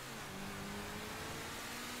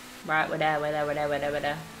 Right, we're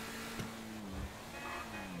there.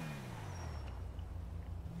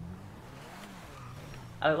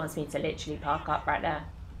 Oh, it wants me to literally park up right there.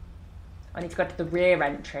 I need to go to the rear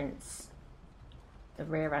entrance. The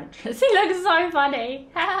rear entrance. He looks so funny.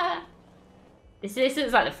 This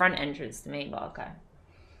looks like the front entrance to me, but okay.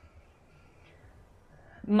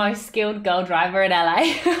 Most skilled girl driver in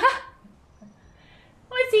LA.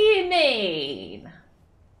 What do you mean?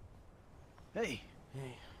 Hey.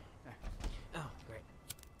 Oh,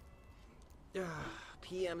 great.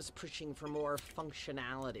 PM's pushing for more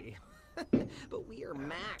functionality. But we are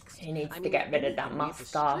maxed. He needs to get rid of that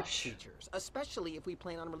mustache. Features, especially if we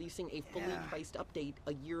plan on releasing a fully priced update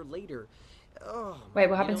a year later. Oh, wait,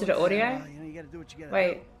 what happened to the audio? You gotta do what you gotta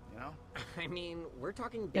Wait. do, you know? I mean, we're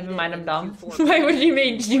talking. Never mind, I'm dumb. Wait, what do you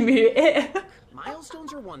mean? Did you mute it?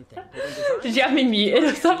 Milestones are one thing. Did you have me muted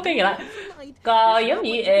or something? You're like, girl, you're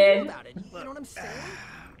muted. You know what I'm saying?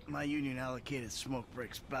 My union allocated smoke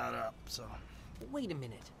breaks about up, so. Wait a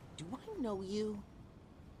minute. Do I know you?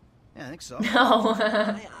 Yeah, I think so. No.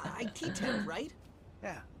 IT tech, right?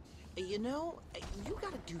 Yeah. You know, you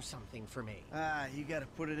gotta do something for me. You gotta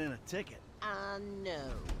put it in a ticket.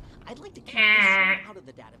 No. I'd like to keep this out of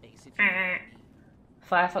the database if you can.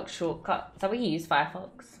 Firefox shortcut. Is that what you use,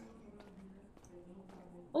 Firefox?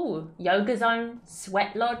 Oh, Yoga Zone,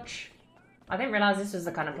 Sweat Lodge. I didn't realize this was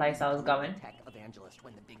the kind of place I was going. Tech evangelist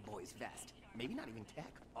when the big boys vest. Maybe not even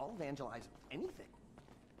tech. I'll evangelize anything.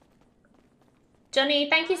 Johnny,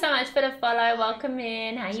 thank you so much for the follow. Welcome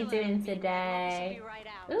in. How you doing today?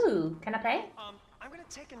 Ooh, can I play? I'm gonna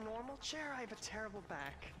take a normal chair. I have a terrible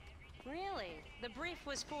back. Really? The brief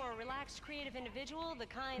was for a relaxed, creative individual, the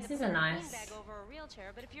kind This that is puts a nice beanbag over a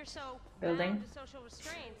wheelchair. But if you're so building. bound to social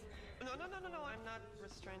restraints, No, I'm not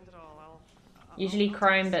restrained at all. Usually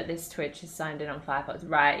Chrome, but this Twitch is signed in on Firefox.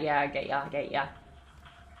 Right, yeah, I get ya.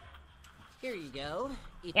 Here you go.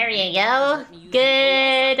 There you go.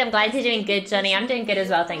 Good. I'm glad you're doing good, Johnny. I'm doing good as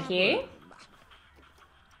well, thank you.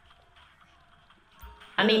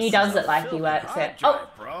 I mean, he does look like he works it. Oh,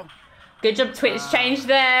 good job. Twitch changed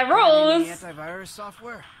their rules. Antivirus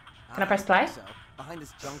software? Can I press play? Behind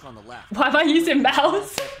this junk on the left. Why am I using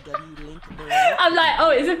mouse? I'm like,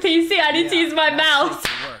 oh, it's a PC. I need to use my mouse.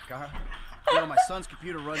 You know, my son's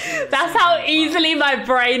computer runs into the That's same how thing. easily my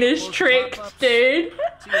brain is tricked, dude.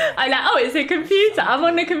 I'm like, oh, it's a computer. I'm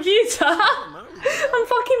on the computer. I'm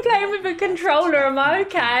fucking playing with a controller. Am I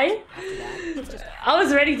okay? I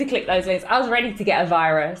was ready to click those links. I was ready to get a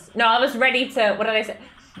virus. No, I was ready to, what did I say?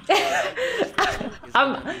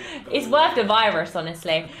 It's worth the virus,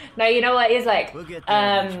 honestly. No, you know what? It's like, when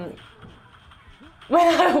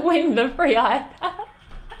I win the free iPad.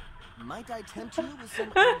 Might I tempt you with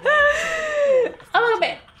some Oh,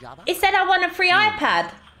 but it said I want a free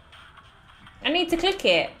iPad. I need to click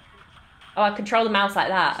it. Oh, I control the mouse like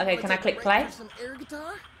that. Okay, can I click play?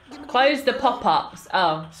 Close the pop-ups.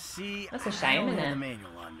 Oh, that's a shame, isn't it?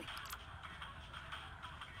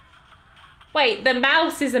 Wait, the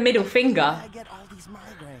mouse is a middle finger. I get all these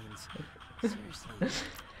migraines. Seriously.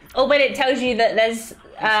 Or when it tells you that there's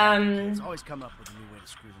It's always come up with a new way to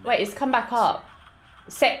screw them. wait, it's come back up.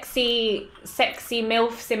 Sexy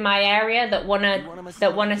MILFs in my area that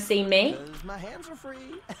wanna see me. My hands are free.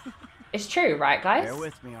 It's true, right, guys? Bear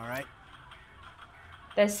with me, all right?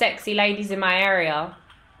 There's sexy ladies in my area,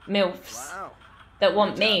 MILFs, that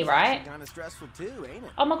want me, right? Kind of stressful too, ain't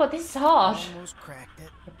it? Oh my god, this is hard. Almost cracked it.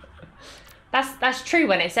 That's true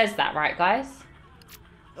when it says that, right, guys?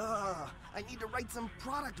 I need to write some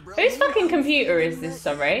product, bro. Whose fucking computer is this,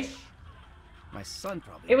 sorry? My son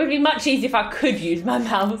probably. It would be much easier if I could use my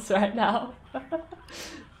mouse right now.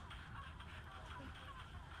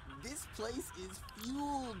 This place is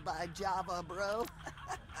fueled by Java, bro.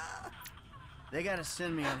 They gotta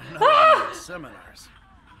send me on another one of these seminars.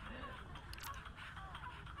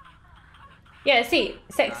 Yeah, see,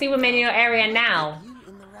 sexy women in your area now. You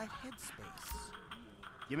in the right headspace.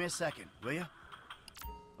 Give me a second, will you?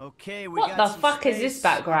 Okay, we What got the some fuck is space. this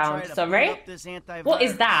background? I'll try to Sorry? boot up this antivirus. What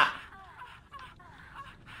is that?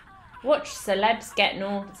 Watch celebs get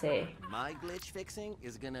naughty. My glitch fixing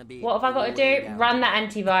is gonna be. What have I got to do? Run the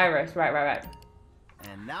antivirus. Right.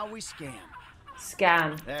 And now we scan.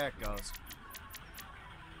 Scan. There it goes.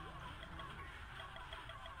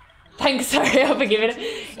 Thanks, sorry, I'm forgiving.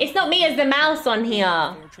 It's not me as the mouse on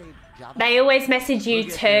here. They always message you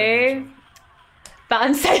too. But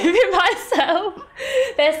I'm saving myself.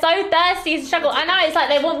 They're so thirsty to struggle. I know, it's like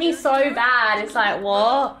they want me so bad. It's like,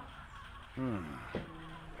 what?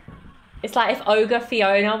 It's like if Ogre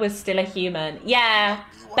Fiona was still a human. Yeah,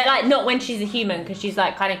 but like not when she's a human, because she's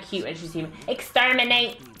like kind of cute when she's human.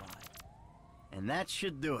 Exterminate. And that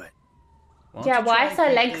should do it. Yeah, why is her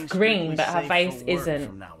legs green but her face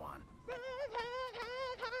isn't?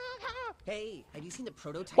 Hey, have you seen the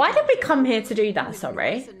prototype? Why did we come here to do that,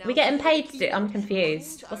 sorry? Are we getting paid to do it? I'm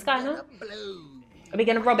confused. What's going on? Are we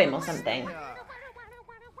going to rob him or something?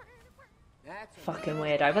 Fucking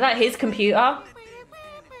weirdo. Was that his computer?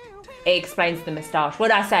 It explains the moustache. What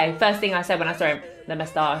did I say? First thing I said when I saw him, the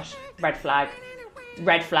moustache. Red flag.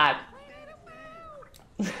 Red flag.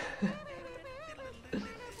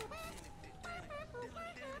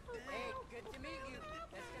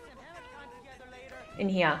 In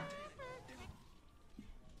here.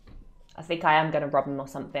 I think I am going to rob him or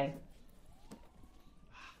something.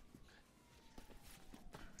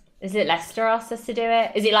 Is it Lester asked us to do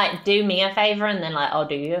it? Is it like, do me a favour and then like, I'll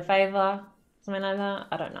do you a favour? Something like that?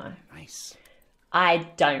 I don't know. Nice. I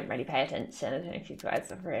don't really pay attention. I don't know if you guys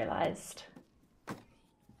have realised.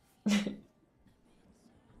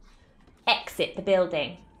 Exit the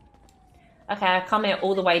building. Okay, I come here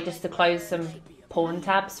all the way just to close some porn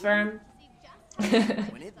tabs for him.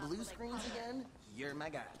 When it blue screens again, you're my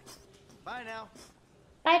guy. Bye now.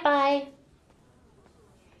 Bye-bye.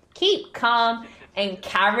 Keep calm and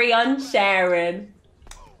carry on sharing.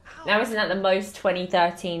 Now, isn't that the most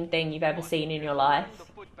 2013 thing you've ever seen in your life?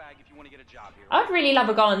 I'd really love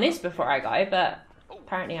a go on this before I go, but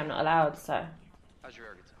apparently I'm not allowed, so. How's your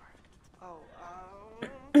air guitar?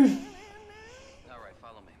 Alright,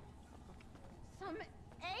 follow me. Some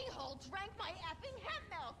a-hole drank my effing hemp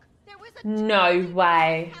milk. There was a No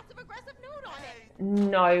way. passive-aggressive note on it.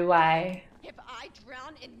 No way. If I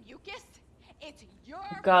drown in mucus, it's your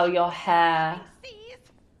Girl, your hair. seas.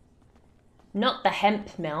 Not the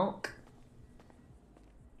hemp milk.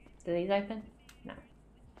 Do these open? No.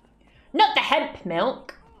 Not the hemp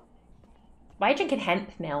milk. Why are you drinking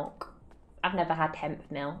hemp milk? I've never had hemp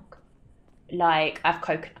milk. Like, I have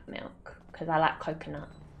coconut milk. Because I like coconut.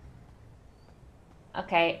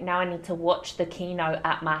 Okay, now I need to watch the keynote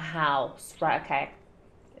at my house. Right, okay.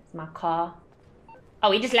 It's my car.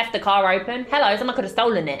 Oh, he just left the car open. Hello, someone could have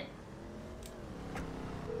stolen it.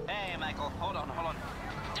 Hey, Michael, hold on.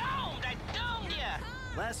 Domed! I domed ya!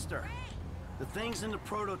 Lester, the thing's in the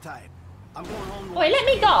prototype. I'm going home. Wait, let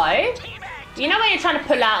me go. You know when you're trying to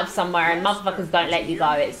pull out of somewhere and motherfuckers don't let you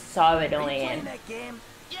go? It's so annoying. That game?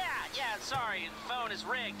 Yeah, sorry, the phone is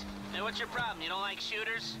rigged. Now, what's your problem? You don't like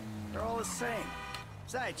shooters? They're all the same.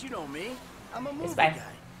 Besides, you know me. I'm a movie This way.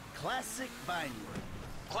 guy. Classic Vinewood.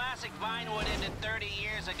 Classic Vinewood ended 30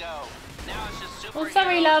 years ago. Now it's just superheroes, Oh,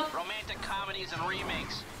 sorry, love. romantic comedies, and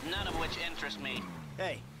remakes, none of which interest me.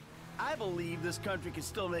 Hey, I believe this country can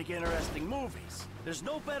still make interesting movies. There's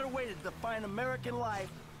no better way to define American life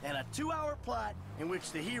than a 2-hour plot in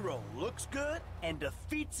which the hero looks good and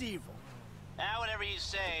defeats evil. Whatever you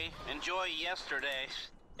say. Enjoy yesterday.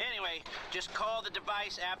 Anyway, just call the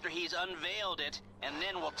device after he's unveiled it, and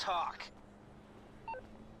then we'll talk.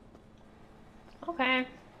 Okay.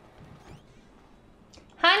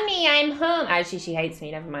 Honey, I'm home. Actually, she hates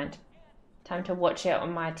me. Never mind. Time to watch it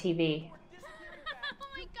on my TV. Oh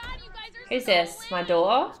my god, you guys are Who's so this? lame. My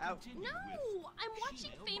daughter? No, I'm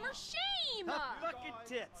watching Fame or Shame. Fucking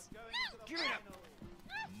tits. Give it up.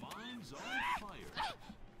 Mine's on fire.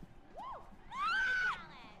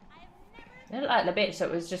 I look like the bitch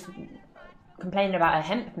that was just complaining about her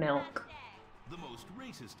hemp milk. The most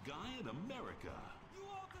racist guy in America.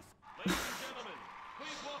 Ladies and gentlemen,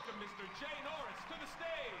 please welcome Mr. Jay Norris to the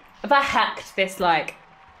stage. If I hacked this, like,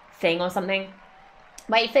 thing or something,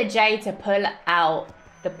 wait for Jay to pull out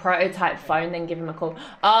the prototype phone, then give him a call.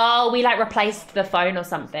 Oh, we, like, replaced the phone or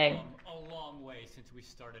something. A long way since we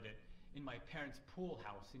started it in my parents' pool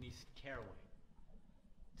house in East Caraway.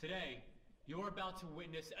 Today, you're about to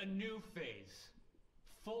witness a new phase.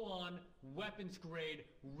 Full-on, weapons-grade,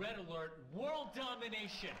 red alert, world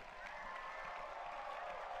domination.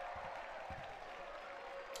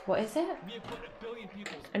 What is it? We have put 1 billion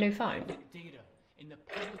people's A new phone? data in the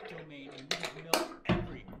public domain, and we have milked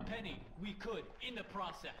every penny we could in the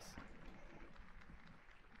process.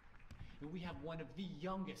 And we have one of the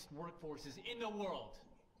youngest workforces in the world.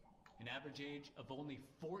 An average age of only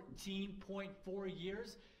 14.4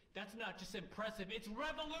 years. That's not just impressive, it's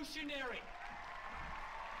revolutionary.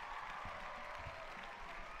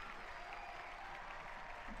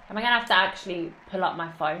 Am I gonna have to actually pull up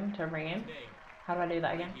my phone to ring him? Today, How do I do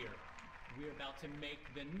that again? here, we're about to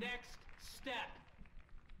make the next step.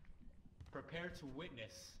 Prepare to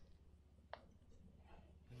witness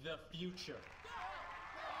the future.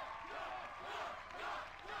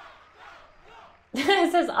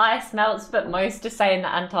 It says ice melts, but most are saying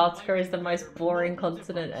that Antarctica is the most boring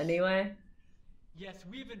continent anyway. Yes,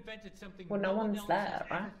 we've invented something Well, no one's else there, has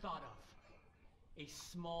ever right? thought of. A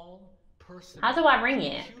small, personal, How do I ring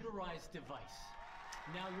it? computerized device.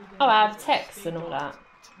 Now you're gonna Oh, I be have able to text stay and all docked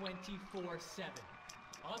that. 24/7.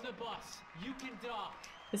 On the bus, you can dock.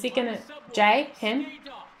 Is he On gonna... the subway, Jay? Him? stay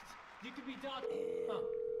docked. You can be docked. Huh.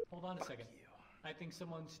 Hold on a second. I think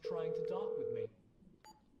someone's trying to dock with me.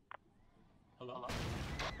 Hello?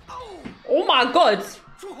 Oh my god!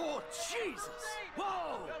 Oh, Jesus!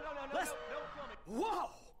 Whoa! Let's... Whoa!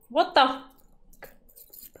 What the...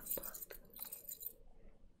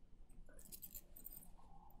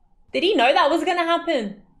 Did he know that was gonna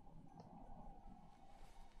happen?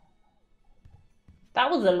 That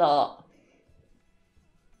was a lot.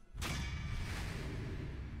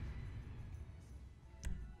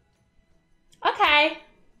 Okay.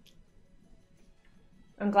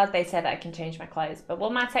 I'm glad they said that I can change my clothes. But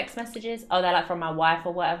what are my text messages? Oh, they're like from my wife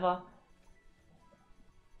or whatever.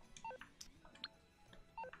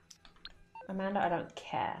 Amanda, I don't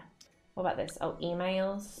care. What about this? Oh,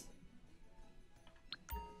 emails.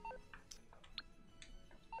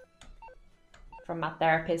 From my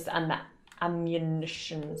therapist and the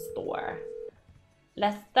ammunition store.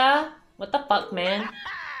 Lester? What the fuck, man?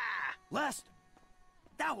 Lester,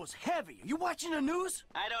 that was heavy. Are you watching the news?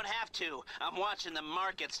 I don't have to. I'm watching the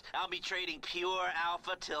markets. I'll be trading pure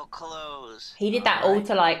alpha till close. He did that all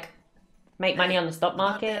to, like, make money on the stock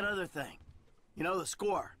About market. that other thing. You know, the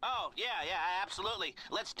score. Oh, yeah, absolutely.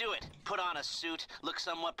 Let's do it. Put on a suit, look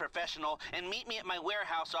somewhat professional, and meet me at my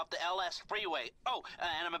warehouse off the LS freeway. Oh,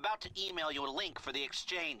 and I'm about to email you a link for the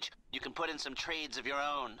exchange. You can put in some trades of your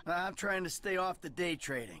own. I'm trying to stay off the day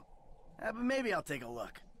trading. But maybe I'll take a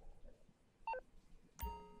look.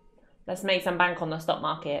 Let's make some bank on the stock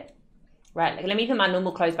market. Right, let me put my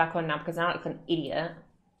normal clothes back on now because I look like an idiot.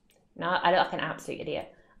 No, I look like an absolute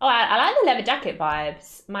idiot. Oh, I like the leather jacket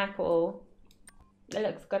vibes. Michael, it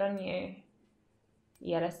looks good on you.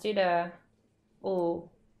 Yeah, let's do the... Oh,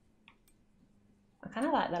 I kind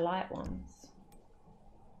of like the light ones.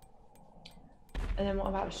 And then what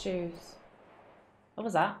about the shoes? What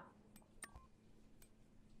was that?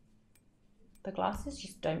 The glasses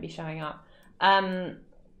just don't be showing up.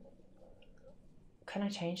 Can I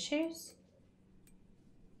change shoes?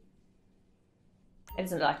 It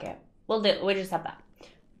doesn't look like it. We'll just have that.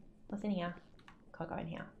 What's in here? Can't go in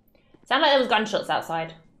here. Sound like there was gunshots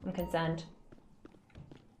outside. I'm concerned.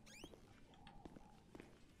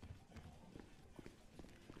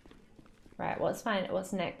 Right,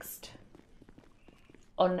 what's next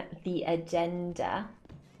on the agenda?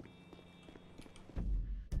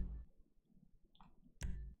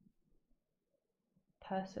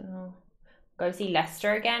 Personal. Go see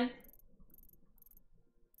Lester again.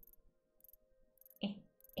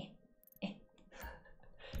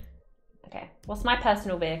 Okay, what's my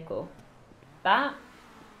personal vehicle? That?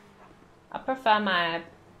 I prefer my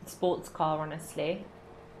sports car, honestly.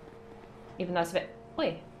 Even though it's a bit...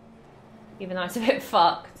 Wait. Even though it's a bit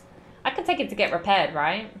fucked. I can take it to get repaired,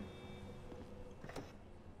 right?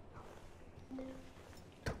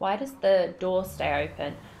 Why does the door stay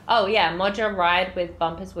open? Oh yeah, modular ride with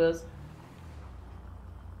bumpers, wheels.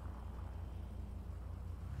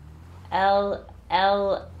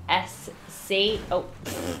 LSC. Oh.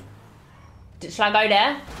 Shall I go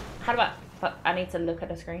there? How do I... Fuck, I need to look at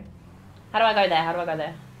the screen. How do I go there? How do I go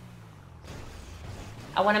there?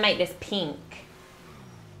 I want to make this pink.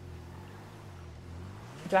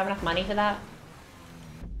 Do I have enough money for that?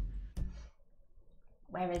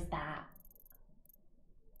 Where is that?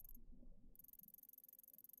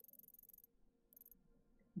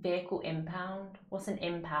 Vehicle impound? What's an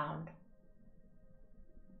impound?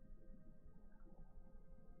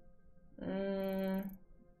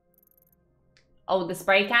 Oh, the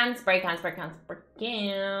spray can.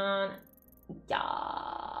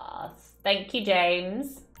 Yes. Thank you,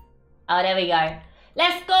 James. Oh, there we go.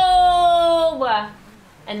 Let's go!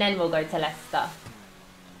 And then we'll go to Leicester.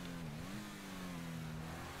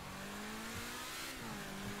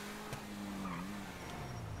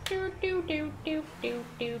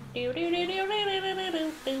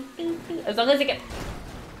 As long as he can...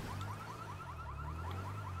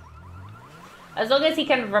 As long as he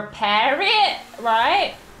can repair it,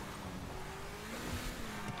 right?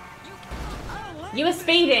 You were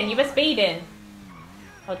speeding.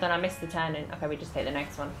 Hold on, I missed the turning. Okay, we just take the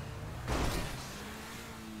next one.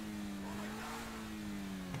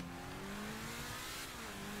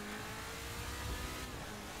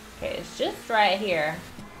 Okay, it's just right here.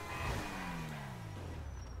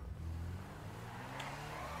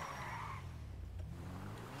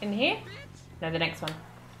 In here? No, the next one.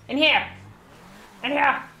 In here! In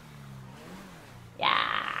here!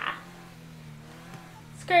 Yeah!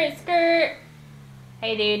 Skirt, skirt!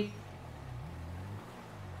 Hey, dude.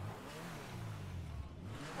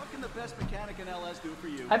 What can the best mechanic in LS do for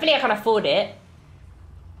you? Hopefully I can afford it.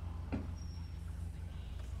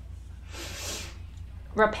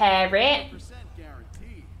 Repair it.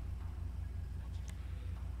 Guaranteed.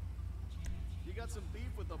 You got some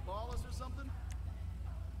beef with the ballers or something?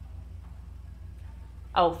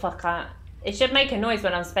 Oh, fuck. It should make a noise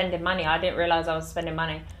when I'm spending money. I didn't realize I was spending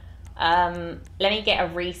money. Let me get a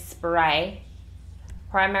respray.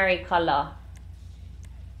 Primary color.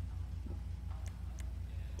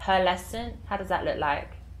 Pearlescent. How does that look like?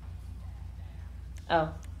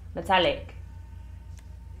 Oh, metallic.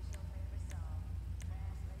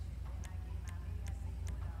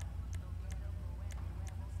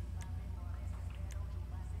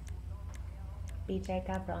 BJ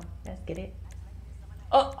Gavron. Let's get it.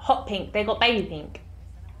 Oh, hot pink. They got baby pink.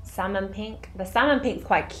 Salmon pink. The salmon pink's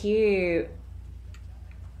quite cute.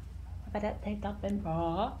 But that take up and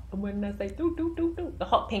raw. And when I say do do do do, the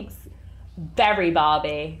hot pink's very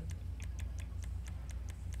Barbie.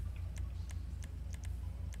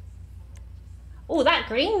 Oh, that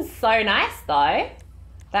green's so nice though.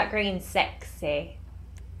 That green's sexy.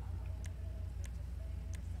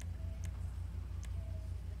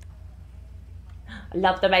 I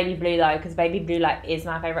love the baby blue though, because baby blue like is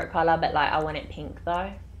my favorite color, but like I want it pink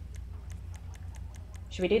though.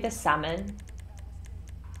 Should we do the salmon?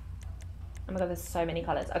 Oh my god, there's so many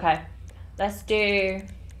colors. Okay, let's do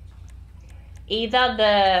either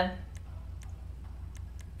the...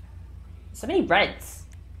 So many reds.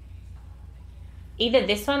 Either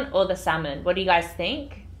this one or the salmon. What do you guys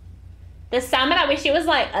think? The salmon, I wish it was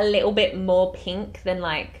like a little bit more pink than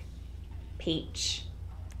like peach.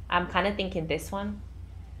 I'm kind of thinking this one.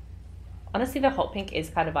 Honestly, the hot pink is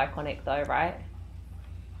kind of iconic though, right?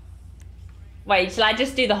 Wait, shall I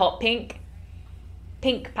just do the hot pink?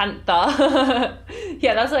 Pink Panther.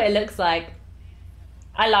 Yeah, that's what it looks like.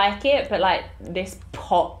 I like it, but like this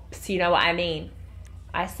pops, you know what I mean?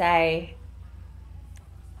 I say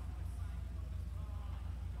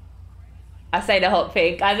the hot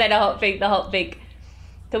pink. I say the hot pink, the hot pink.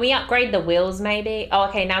 Can we upgrade the wheels maybe? Oh,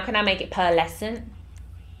 okay, now can I make it pearlescent?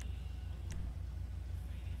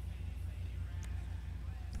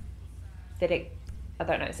 Did it? I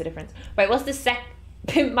don't know, it's a difference. Wait, what's the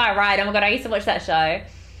Pimp My Ride? Oh my god, I used to watch that show.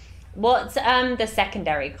 What's the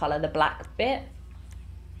secondary color? The black bit?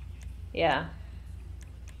 Yeah.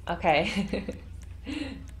 Okay.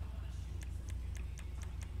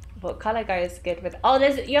 What color goes good with... Oh,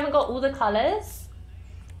 you haven't got all the colors?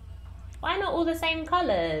 Why not all the same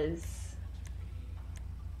colors?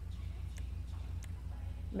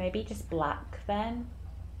 Maybe just black then?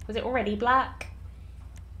 Was it already black?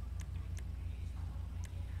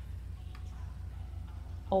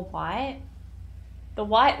 Or white? The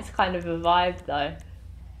white's kind of a vibe though.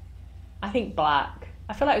 I think black.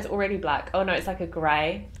 I feel like it's already black. Oh no, it's like a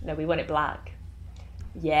grey. No, we want it black.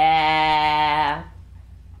 Yeah.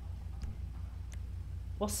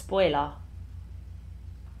 What's spoiler?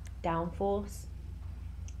 Downforce.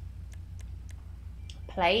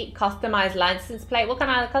 Plate. Customize license plate. What can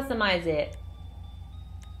I customize it?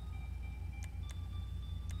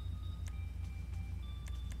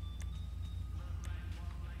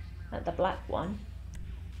 Like the black one.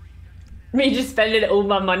 Me just spending all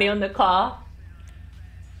my money on the car.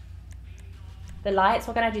 The lights?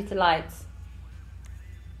 What can I do to lights?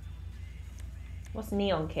 What's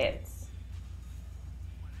neon kits?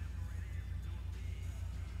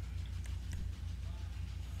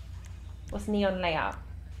 What's neon layout?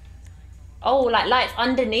 Oh, like lights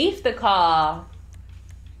underneath the car.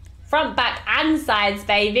 Front, back, and sides,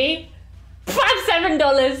 baby.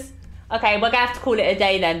 $7. Okay, we're gonna have to call it a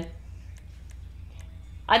day then.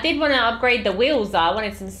 I did want to upgrade the wheels though. I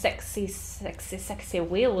wanted some sexy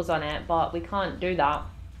wheels on it, but we can't do that.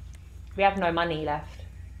 We have no money left.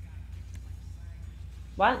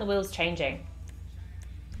 Why aren't the wheels changing?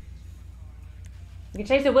 We can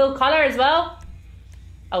change the wheel color as well.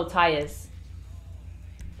 Oh, tires.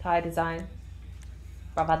 Tire design.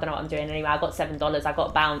 Bruv, I don't know what I'm doing anyway. I got $7. I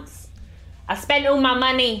got bounce. I spent all my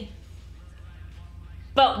money.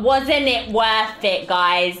 But wasn't it worth it,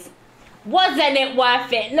 guys? Wasn't it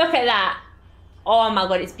worth it? Look at that. Oh my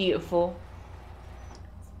god, it's beautiful.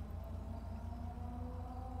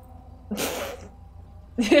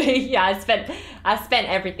 Yeah, I spent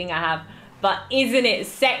everything I have. But isn't it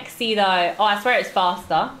sexy though? Oh, I swear it's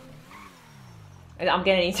faster. I'm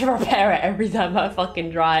gonna need to repair it every time I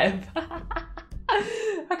fucking drive.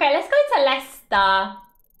 Okay, let's go to Leicester.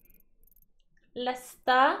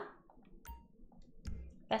 Leicester.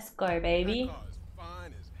 Let's go, baby.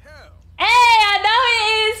 Hey, I know it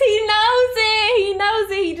is. He knows it. He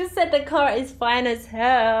knows it. He just said the car is fine as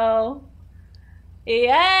hell.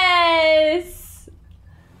 Yes.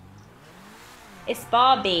 It's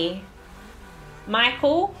Barbie.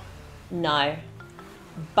 Michael? No.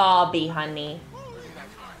 Barbie, honey.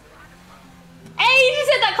 Hey, you just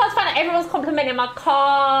said that car's fine. Everyone's complimenting my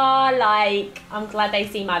car. Like, I'm glad they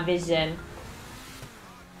see my vision.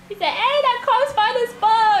 He said, hey, that car's fine as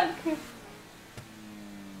fuck.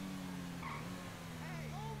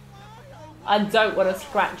 I don't want to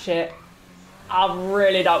scratch it. I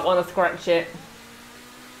really don't want to scratch it.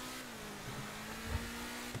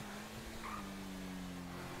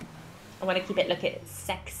 I want to keep it looking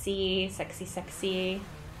sexy, sexy, sexy.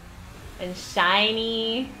 And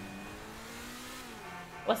shiny.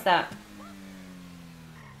 What's that?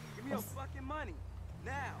 Give me your fucking money.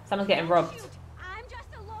 Now. Someone's getting robbed. I'm just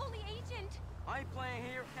a lowly agent. I ain't playing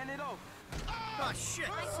here, and it over. Oh shit,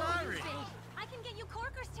 sorry. I can get you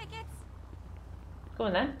Corker's tickets. Go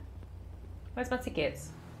on then. Where's my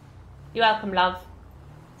tickets? You're welcome, love.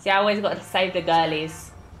 See, I always got to save the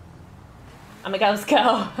girlies. I'm a girl's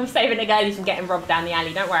girl. I'm saving the girlies from getting robbed down the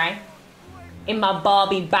alley, don't worry. In my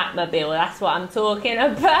Barbie Batmobile, that's what I'm talking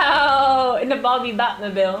about. In the Barbie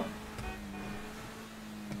Batmobile.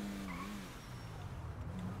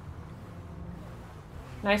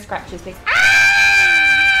 No scratches, please.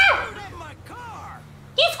 Ah!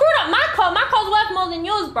 You screwed up my car. My car's worth more than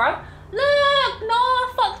yours, bro. Look, no,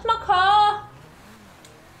 I fucked my car.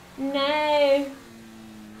 No.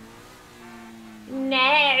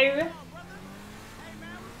 No.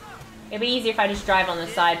 It'd be easier if I just drive on the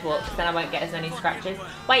sidewalk, because then I won't get as many scratches.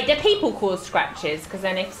 Wait, do people cause scratches? Because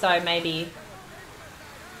then if so, maybe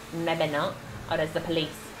not. Oh, there's the police.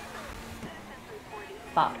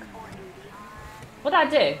 Fuck. What did I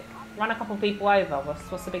do? Run a couple people over.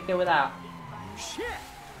 What's the big deal with that? Shit.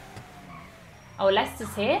 Oh,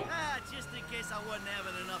 Lester's here? Just in case I wasn't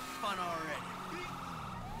having enough fun already.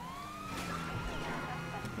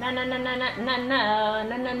 No.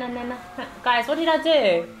 Guys, what did I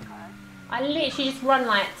do? I literally just run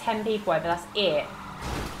like 10 people over, that's it.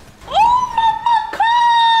 Oh, my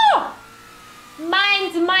car!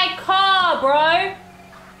 Mine's my car, bro.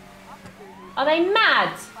 Are they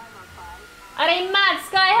mad? Are they mad,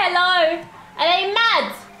 Sky? Hello? Are they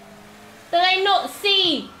mad? Do they not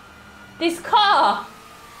see this car?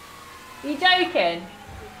 Are you joking?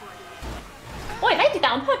 Wait, they did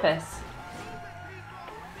that on purpose.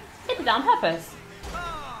 They did that on purpose.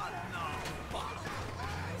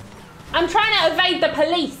 I'm trying to evade the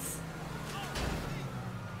police.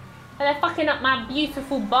 And they're fucking up my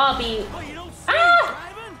beautiful Barbie. Ah!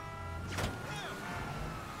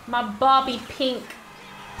 My Barbie pink.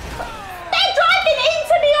 They're driving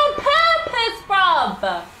into me on purpose,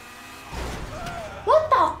 bruv. What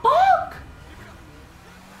the fuck?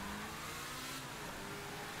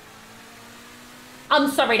 I'm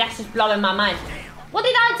sorry, that's just blowing my mind. What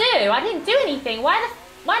did I do? I didn't do anything. Why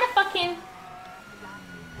the fucking...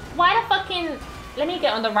 Let me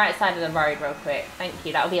get on the right side of the road real quick. Thank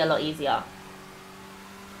you. That'll be a lot easier.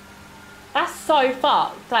 That's so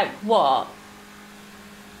fucked. Like, what?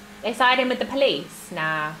 They siding with the police?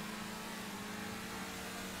 Nah.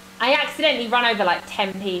 I accidentally run over like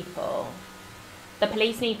 10 people. The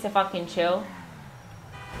police need to fucking chill.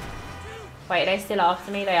 Wait, are they still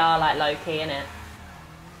after me? They are like low-key, innit?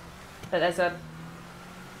 But there's a...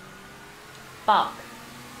 Fuck.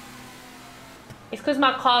 It's because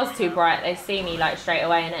my car's too bright. They see me like straight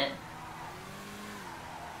away,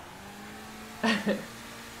 innit?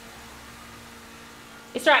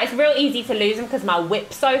 It's right, it's real easy to lose them because my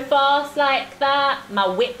whip's so fast like that. My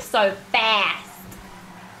whip's so fast.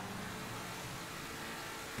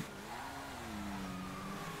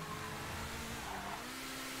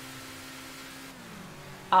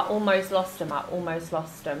 I almost lost them. I almost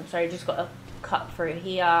lost them. So I just got to cut through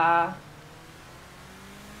here.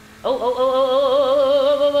 Oh.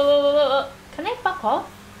 Can they fuck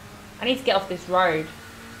off? I need to get off this road.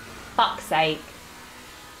 Fuck's sake.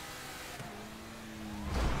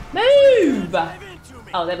 Move!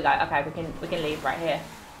 Oh, there we go. Okay, we can leave right here.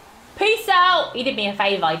 Peace out! He did me a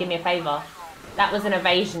favour. He did me a favour. That was an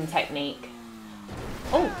evasion technique.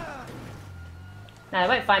 Oh. No, they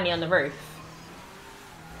won't find me on the roof.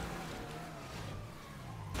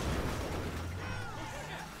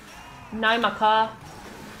 No, my car.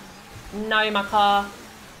 No, my car.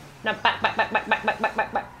 No, back.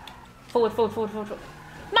 Forward.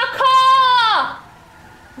 My car!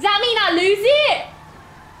 Does that mean I lose it?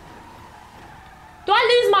 Do I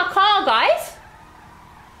lose my car, guys?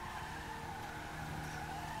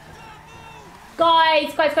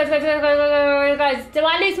 Guys, do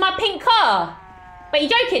I lose my pink car? Wait, you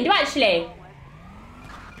joking? Do I actually?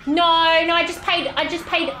 No, I just paid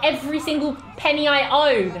every single penny I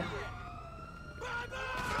owed.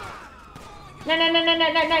 No.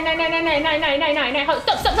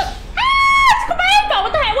 Stop. Ah, come over.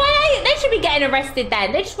 What the heck? Why? They should be getting arrested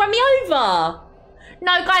then. They just run me over.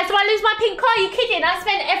 No, guys, do I lose my pink car? Are you kidding? I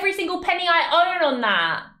spent every single penny I own on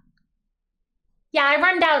that. Yeah, I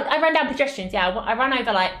ran down pedestrians. Yeah, I ran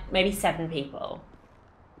over like maybe 7 people.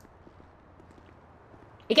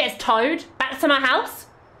 It gets towed back to my house.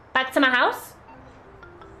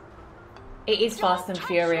 It is Fast and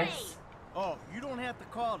Furious. Oh, you don't have to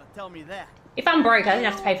call to tell me that. If I'm broke, I didn't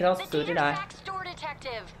have to pay for the hospital, did I? Store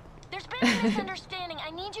detective. There's been a misunderstanding.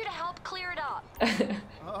 I need you to help clear it up.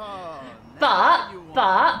 But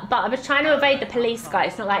I was trying to evade the police guy.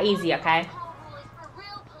 It's not that easy, okay?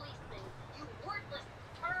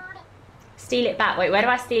 Steal it back. Wait, where do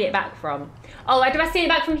I steal it back from? Oh, do I steal it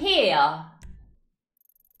back from here?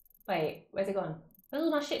 Wait, where's it gone? Where's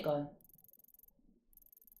all my shit gone?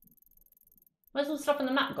 Where's all the stuff on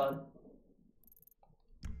the map gone?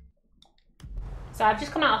 So I've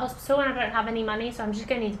just come out of hospital and I don't have any money, so I'm just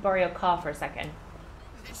going to need to borrow your car for a second.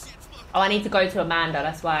 Oh, I need to go to Amanda,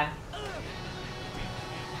 that's why.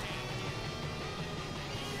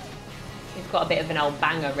 He's got a bit of an old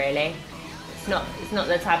banger, really. It's not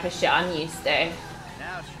the type of shit I'm used to.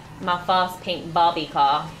 My fast pink Barbie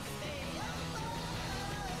car.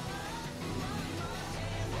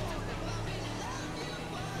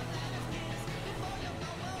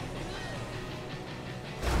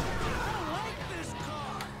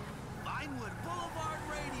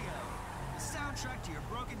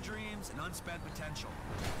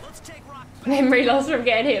 Memory loss from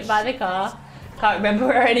getting hit by the car. Can't remember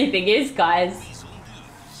where anything is, guys.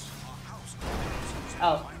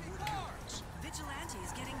 Oh.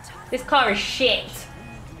 This car is shit.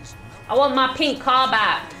 I want my pink car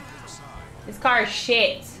back. This car is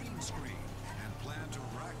shit.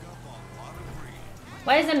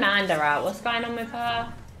 Where's Amanda at? What's going on with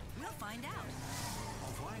her?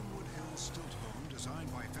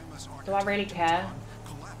 Do I really care?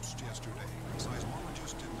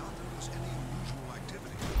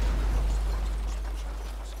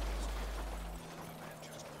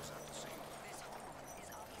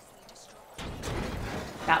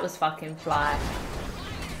 That was fucking fly.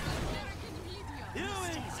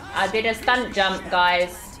 I did a stunt jump,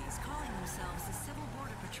 guys.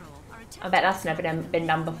 I bet that's never been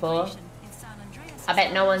done before. I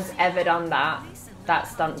bet no one's ever done that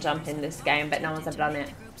stunt jump in this game. Bet no one's ever done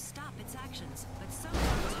it.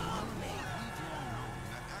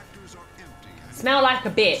 Smell like a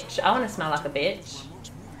bitch. I want to smell like a bitch.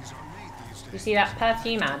 You see that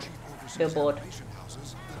perfume ad? Billboard.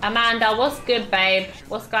 Amanda, what's good, babe?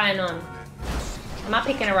 What's going on? Am I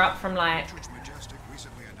picking her up from like...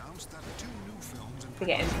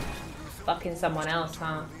 Forgetting fucking someone else,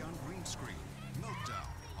 huh?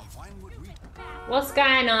 What's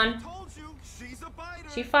going on?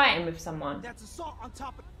 She fighting with someone. That's assault on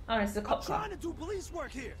top of. Oh, it's a cop car. Trying to do police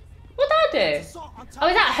work here. What'd I do? Oh,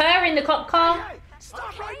 is that her in the cop car? Hey,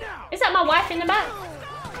 stop right now. Is that my wife in the back?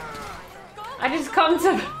 I just come to.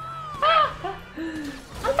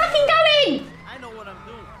 I'm fucking going. I know what I'm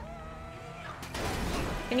doing.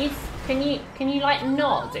 Can you like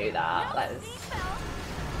not do that? Like,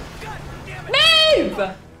 move!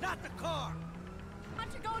 Not the car.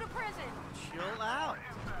 Want to go to prison? Chill out.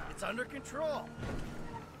 It's under control.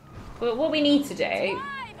 Well, what we need to do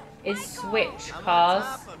is switch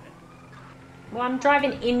cars. Well, I'm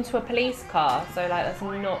driving into a police car, so like that's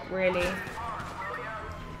not really.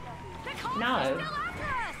 No.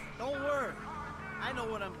 Don't worry. I know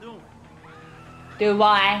what I'm doing. Do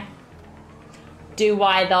I? Do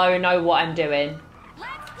I though know what I'm doing?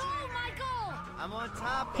 Let's go, Michael! I'm on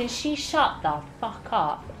top. Can she shut the fuck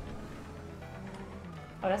up?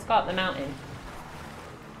 Oh, let's go up the mountain.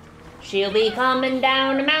 She'll be coming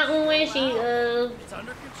down the mountain when she goes.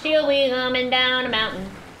 She'll be coming down the mountain.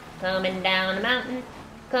 Coming down the mountain.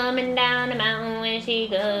 Coming down the mountain when she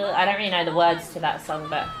goes. I don't really know the words to that song,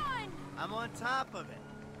 but I'm on top of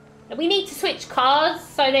it. we need to switch cars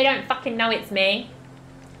so they don't fucking know it's me.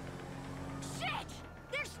 Shit!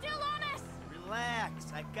 They're still on us!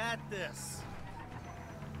 Relax. I got this.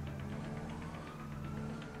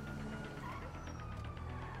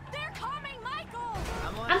 They're coming, Michael!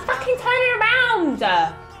 I'm fucking turning around!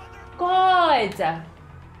 God!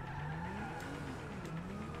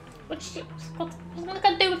 What's am I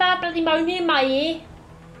gonna do without bloody moaning in my ear?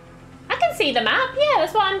 I can see the map, yeah,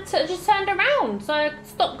 that's why I'm just turned around, so I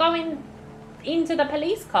stop going into the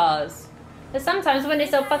police cars. But sometimes when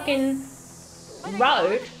it's a fucking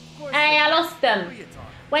road, hey, I lost them.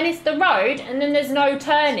 When it's the road and then there's no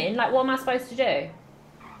turning, like what am I supposed to do?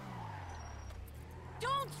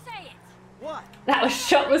 Don't say it! What? That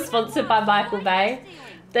shot was sponsored by Michael Bay.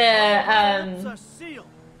 The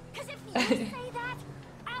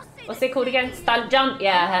what's it called again? Stunt jump?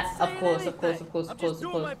 Yeah, of course.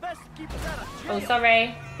 Oh,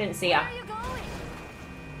 sorry, didn't see ya.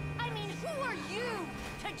 I mean, who are you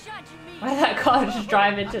to judge me? Why did that car just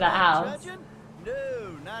drive into the house?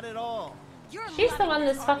 No, not at all. She's the one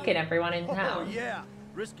that's fucking everyone in Oh town. yeah,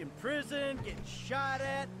 risking prison, getting shot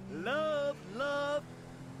at, love,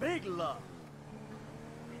 big love.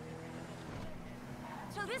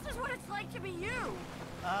 So this is what it's like to be you.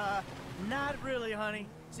 Not really, honey.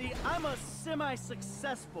 See, I'm a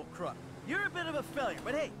semi-successful crook. You're a bit of a failure,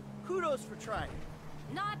 but hey, kudos for trying.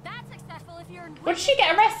 Not that successful if you're. What did she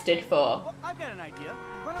get arrested for? Well, I've got an idea.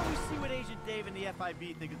 Why don't we see what Agent Dave and the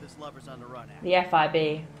FIB think of this Lovers on the Run act? The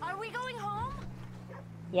FIB. Are we going home?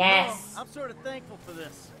 Yes. No, I'm sort of thankful for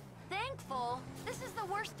this. Thankful? This is the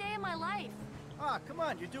worst day of my life. Ah, come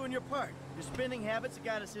on, you're doing your part. Your spending habits have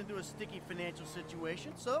got us into a sticky financial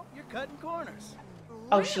situation, so you're cutting corners.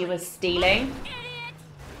 Oh, she was stealing? Idiot!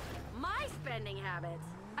 My spending habits.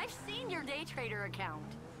 I've seen your day trader account.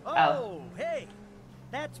 Oh, hey,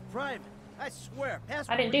 that's private. I swear.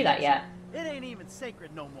 I didn't do that yet. It ain't even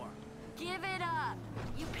sacred no more. Give it up.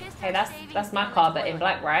 You pissed Hey, our that's my car, but in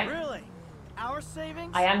black, right? Really? Our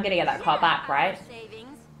savings? I am gonna get that car back, right?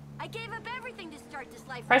 Savings. I gave up everything to start this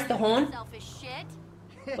life. Press the horn. Selfish shit.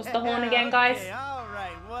 What's the horn again, guys? Okay, all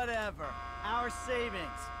right, whatever. Our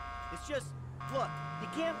savings. It's just, look, you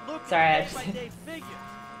can't look Sorry, I at just- day-by-day figures.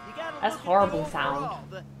 You gotta That's look horrible at the sound.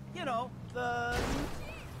 overall, the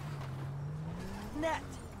net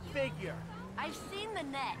figure. I've seen the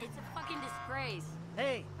net. It's a fucking disgrace.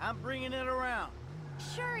 Hey, I'm bringing it around.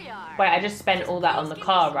 Sure you are. Wait, I just spent all that on the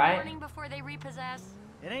car, right? Warning before they repossess.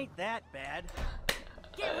 It ain't that bad.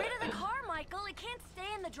 Get rid of the car, Michael. It can't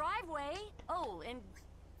stay in the driveway. Oh, and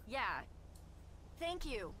yeah. Thank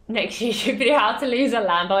you. Next YouTube video, how to lose a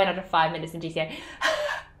Lambo in under 5 minutes in GTA.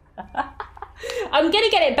 I'm gonna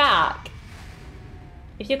get it back.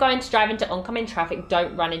 If you're going to drive into oncoming traffic,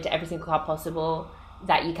 don't run into every single car possible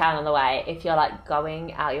that you can on the way. If you're like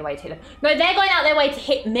going out your way to hit them. No, they're going out their way to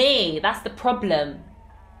hit me. That's the problem.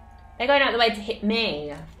 They're going out their way to hit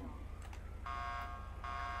me.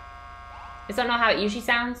 Is that not how it usually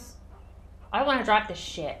sounds? I don't want to drive this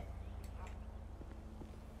shit.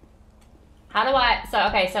 How do I... So,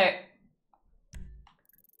 okay, so...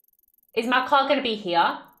 Is my car going to be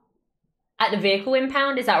here? At the vehicle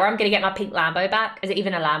impound? Is that where I'm going to get my pink Lambo back? Is it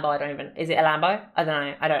even a Lambo? I don't even... Is it a Lambo? I don't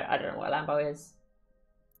know. I don't know what a Lambo is.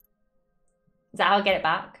 Is that how I get it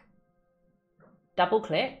back? Double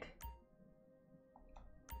click?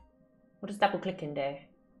 What does double clicking do?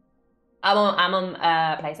 I'm on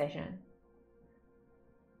PlayStation.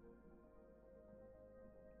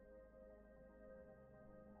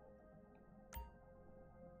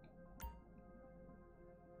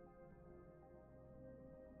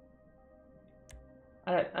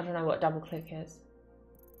 I don't know what double click is.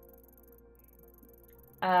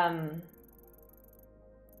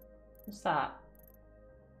 What's that?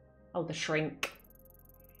 Oh, the shrink.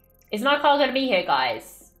 Is my car gonna be here,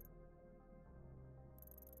 guys?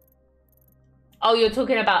 Oh, you're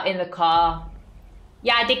talking about in the car.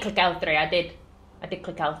 Yeah, I did click L3. I did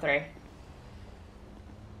click L3.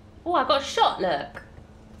 Oh, I got shot, look.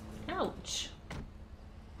 Ouch.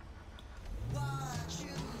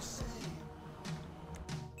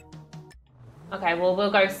 Okay, well,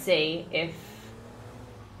 we'll go see if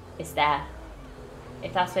it's there.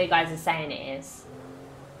 If that's what you guys are saying it is.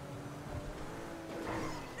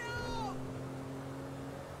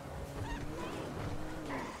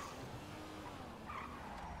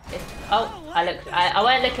 I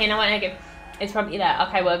weren't looking, I weren't looking. It's probably there.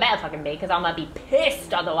 Okay, well, it better fucking be, because I'm gonna be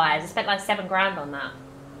pissed otherwise. I spent like 7 grand on that.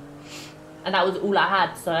 And that was all I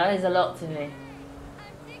had, so that is a lot to me.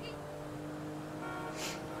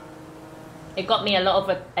 It got me a lot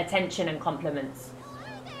of attention and compliments.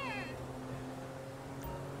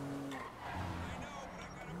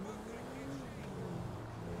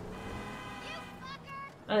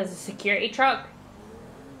 Oh, there's a security truck.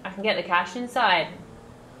 I can get the cash inside.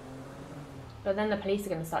 But then the police are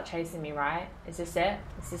going to start chasing me, right? Is this it?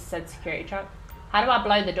 Is this said security truck? How do I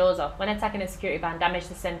blow the doors off? When attacking a security van, damage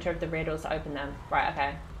the center of the rear doors to open them. Right,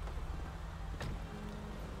 okay.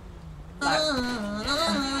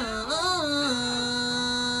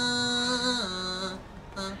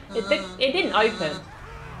 It didn't open.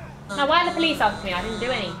 Now, why are the police after me? I didn't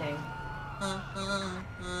do anything.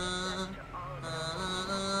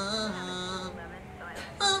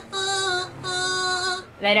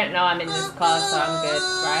 They don't know I'm in this car, so I'm good,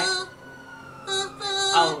 right?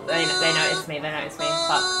 Oh, they noticed me, they noticed me.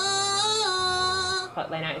 Fuck. Fuck,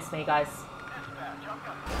 they noticed me, guys.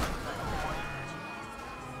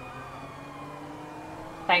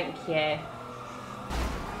 Thank you.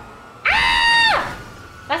 Ah!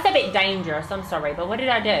 That's a bit dangerous, I'm sorry, but what did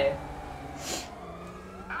I do?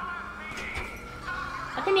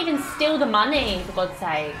 I didn't even steal the money, for God's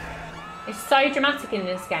sake. It's so dramatic in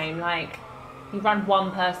this game, like, you run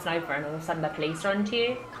one person over and all of a sudden the police are onto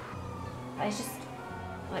you. It's just,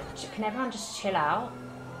 like, can everyone just chill out?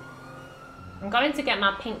 I'm going to get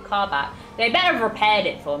my pink car back. They better have repaired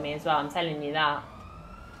it for me as well, I'm telling you that.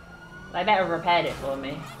 They better have repaired it for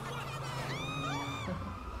me.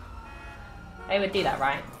 They would do that,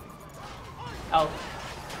 right? Oh.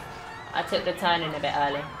 I took the turn in a bit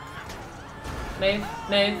early. Move,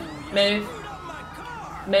 move, move.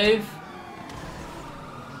 Move.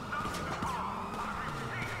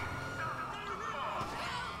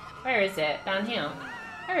 Where is it? Down here?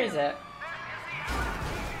 Where is it?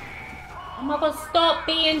 Oh my god, stop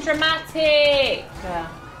being dramatic!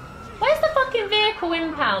 Where's the fucking vehicle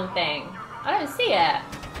impound thing? I don't see it.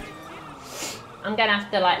 I'm gonna have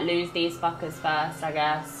to like lose these fuckers first, I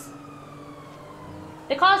guess.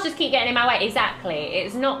 The cars just keep getting in my way. Exactly.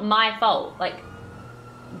 It's not my fault. Like,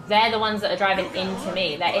 they're the ones that are driving into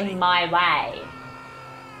me. They're in my way.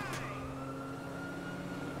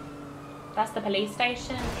 That's the police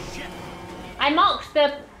station. I marked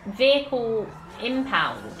the vehicle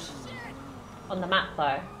impound on the map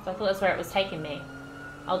though, so I thought that's where it was taking me.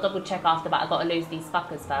 I'll double check after, but I've got to lose these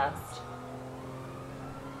fuckers first.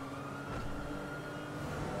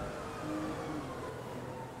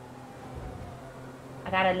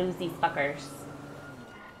 I gotta lose these fuckers.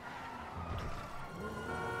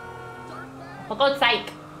 For God's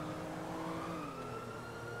sake!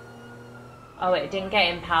 Oh, it didn't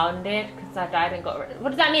get impounded because I died and got rid of it. What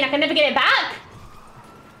does that mean? I can never get it back?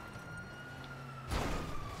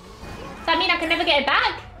 Does that mean I can never get it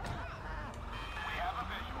back?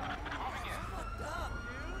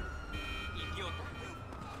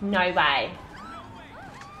 No way.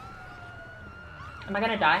 Am I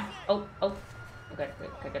gonna die? Oh, oh. Good, good,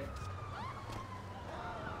 good, good.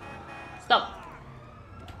 Stop.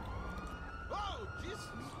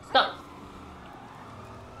 Stop.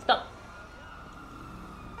 Stop.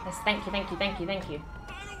 Yes, thank you, thank you, thank you, thank you.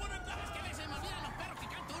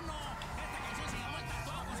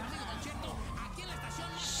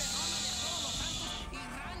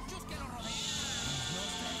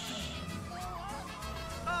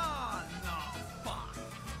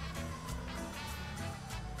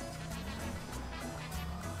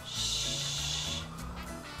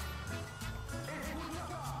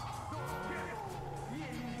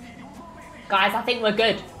 Guys, I think we're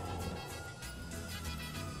good.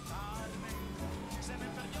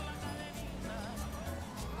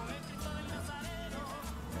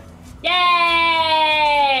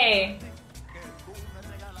 Yay!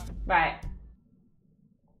 Right.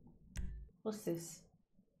 What's this?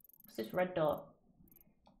 this red dot?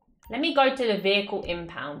 Let me go to the vehicle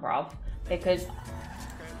impound, bruv, because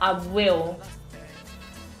I will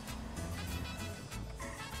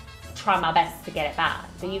try my best to get it back.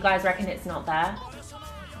 Do you guys reckon it's not there?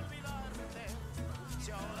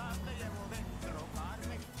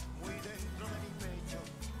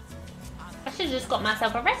 I should have just got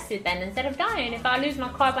myself arrested then instead of dying. If I lose my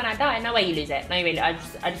car when I die, no way you lose it. No, you really. I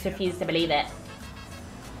just refuse to believe it.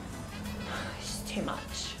 It's just too much.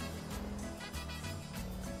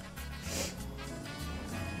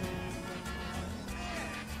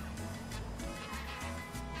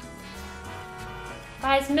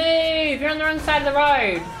 Guys, move! You're on the wrong side of the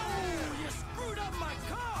road.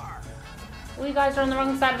 All you guys are on the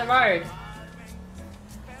wrong side of the road.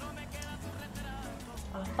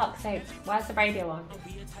 Oh, fuck's sake. Why is the radio on?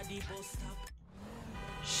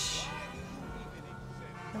 Shh.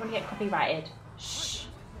 I don't want to get copyrighted. Shh.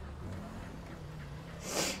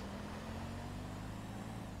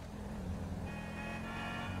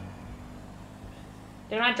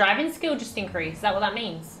 Did my driving skill just increase? Is that what that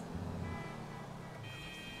means?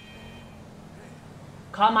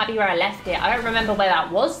 Car might be where I left it. I don't remember where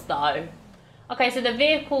that was though. Okay, so the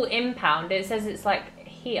vehicle impound, it says it's like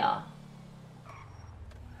here.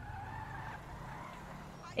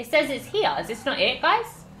 It says it's here. Is this not it,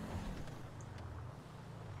 guys?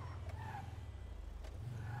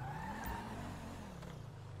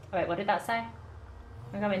 Oh, wait, what did that say?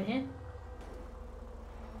 Can I go in here?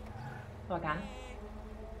 Oh, I can.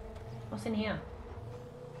 What's in here?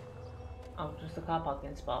 Oh, just the car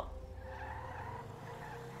parking spot.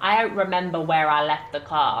 I don't remember where I left the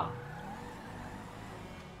car.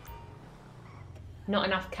 Not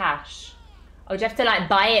enough cash. Oh, do you have to like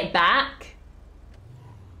buy it back?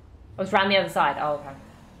 Oh, it's round the other side. Oh, okay.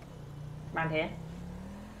 Round here.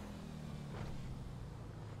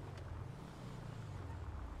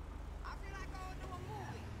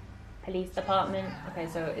 Police department. Okay,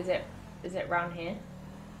 so is it round here?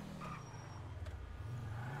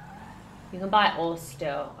 You can buy it all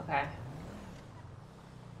still. Okay.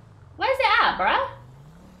 Where's it at, bruh?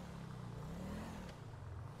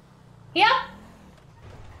 Here?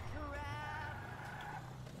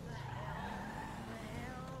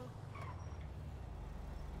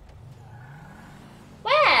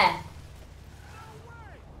 Where?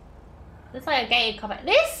 Looks like a gated car park.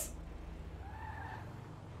 This?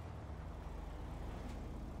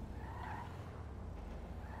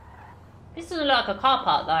 This doesn't look like a car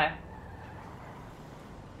park though.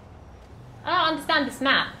 I don't understand this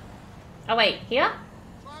map. Oh wait, here?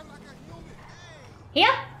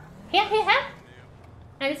 Here? Here, here, here?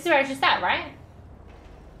 No, this is where it's just at, right?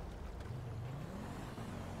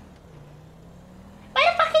 Where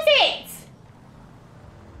the fuck is it?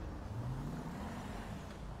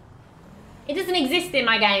 It doesn't exist in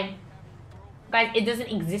my game. Guys, it doesn't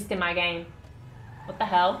exist in my game. What the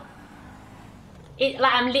hell?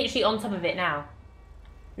 Like, I'm literally on top of it now.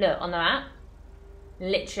 Look, on the map.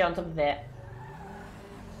 Literally on top of it.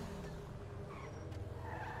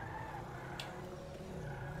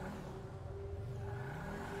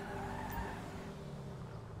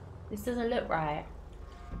 This doesn't look right.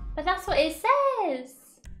 But that's what it says.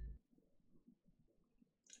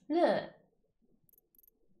 Look.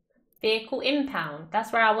 Vehicle impound.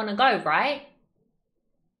 That's where I want to go, right?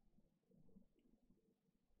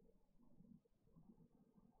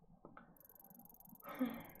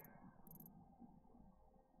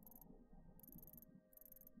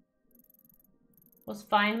 What's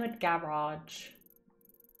Vinewood Garage?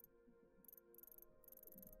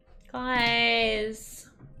 Guys.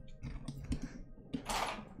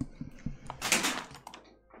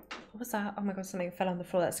 What was that? Oh my god, something fell on the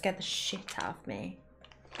floor. That scared the shit out of me.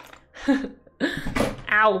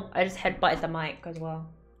 Ow! I just headbutted the mic as well.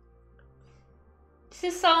 This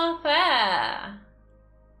is so unfair.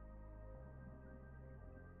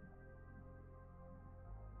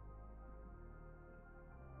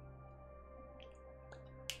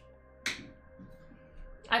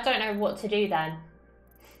 I don't know what to do then.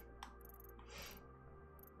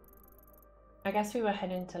 I guess we were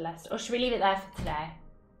heading to Leicester. Or should we leave it there for today?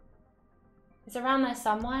 It's around there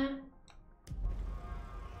somewhere.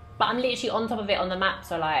 But I'm literally on top of it on the map,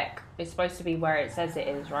 so like, it's supposed to be where it says it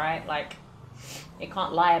is, right? Like, it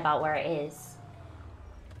can't lie about where it is.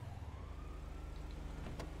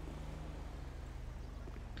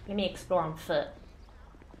 Let me explore on foot.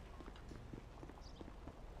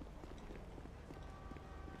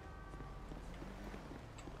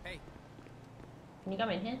 Hey. Can you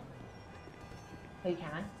come in here? Oh, you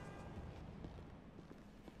can.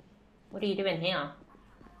 What are you doing here?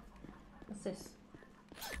 What's this?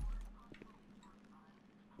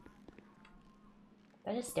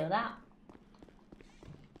 I just steal that?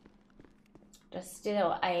 Just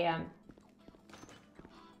steal a,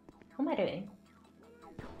 what am I doing?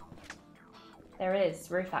 There it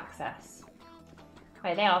is, roof access.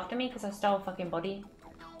 Wait, are they after me because I stole a fucking body?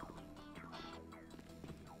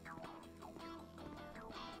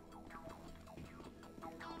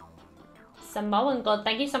 Samoan God,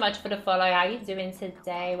 thank you so much for the follow. How you doing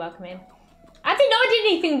today? Welcome in. I didn't know I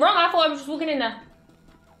did anything wrong. I thought I was just walking in there.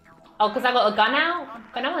 Oh, because I got a gun out?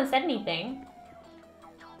 But no one said anything.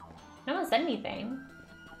 No one said anything.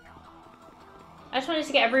 I just wanted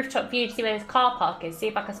to get a rooftop view to see where this car park is. See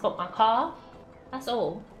if I can spot my car. That's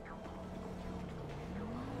all.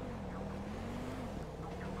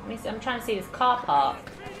 Let me see. I'm trying to see this car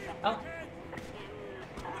park. Oh.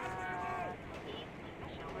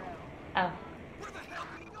 Oh.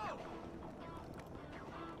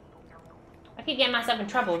 I keep getting myself in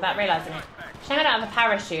trouble without realising it. Shame I don't have a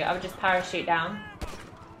parachute. I would just parachute down.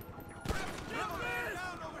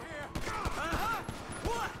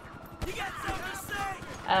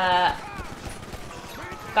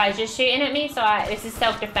 Guys just shooting at me, so this is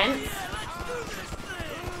self-defense.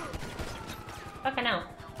 Fucking hell.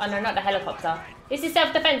 Oh no, not the helicopter. This is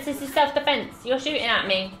self-defense, this is self-defense. You're shooting at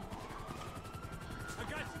me.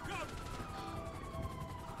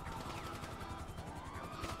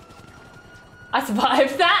 I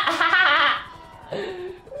survived that!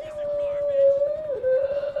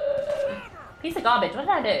 Piece of garbage, what did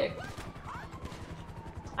I do?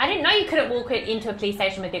 I didn't know you couldn't walk into a police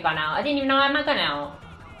station with your gun out. I didn't even know I had my gun out.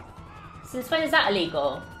 Since when is that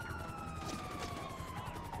illegal?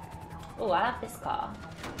 Oh, I love this car.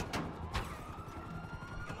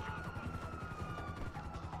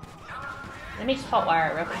 Let me just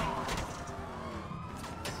hotwire it real quick.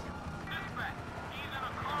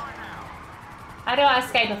 How do I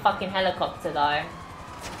escape a fucking helicopter though?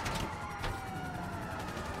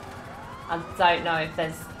 I don't know if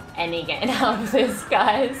there's any getting out of this,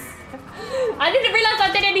 guys. I didn't realise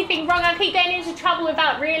I did anything wrong. I keep getting into trouble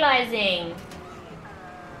without realising.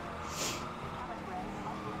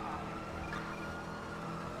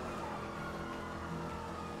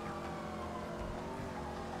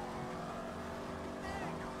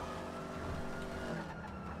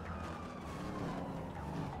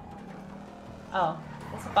 Oh,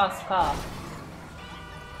 it's a fast car.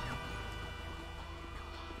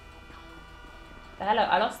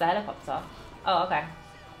 I lost the helicopter. Oh, okay.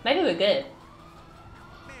 Maybe we're good.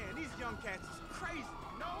 Man, these young cats is crazy,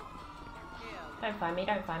 no? Don't find me,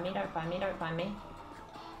 don't find me, don't find me, don't find me.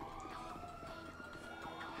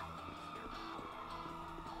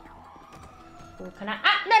 Ooh, can I?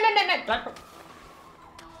 Ah, no. Don't.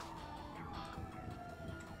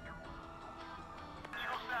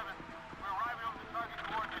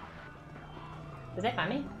 Did they find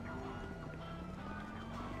me?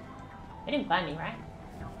 They didn't find me, right?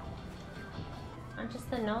 I'm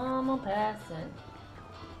just a normal person.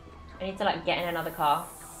 I need to like get in another car.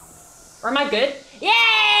 Or am I good? Yay!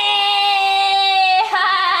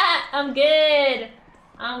 I'm good.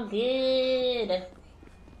 I'm good.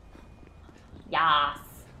 Yes.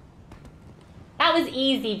 That was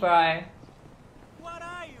easy, bro. What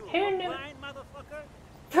are you? Who knew? Blind motherfucker?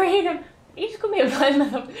 Freedom. You just called me a blind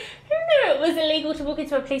motherfucker. Who knew it was illegal to walk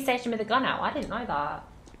into a police station with a gun out? I didn't know that.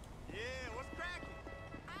 Yeah, what's cracking?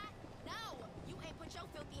 No, you ain't put your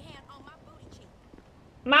filthy hand on my booty cheek.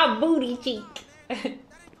 My booty cheek.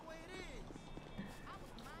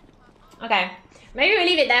 Okay, maybe we'll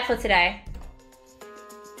leave it there for today.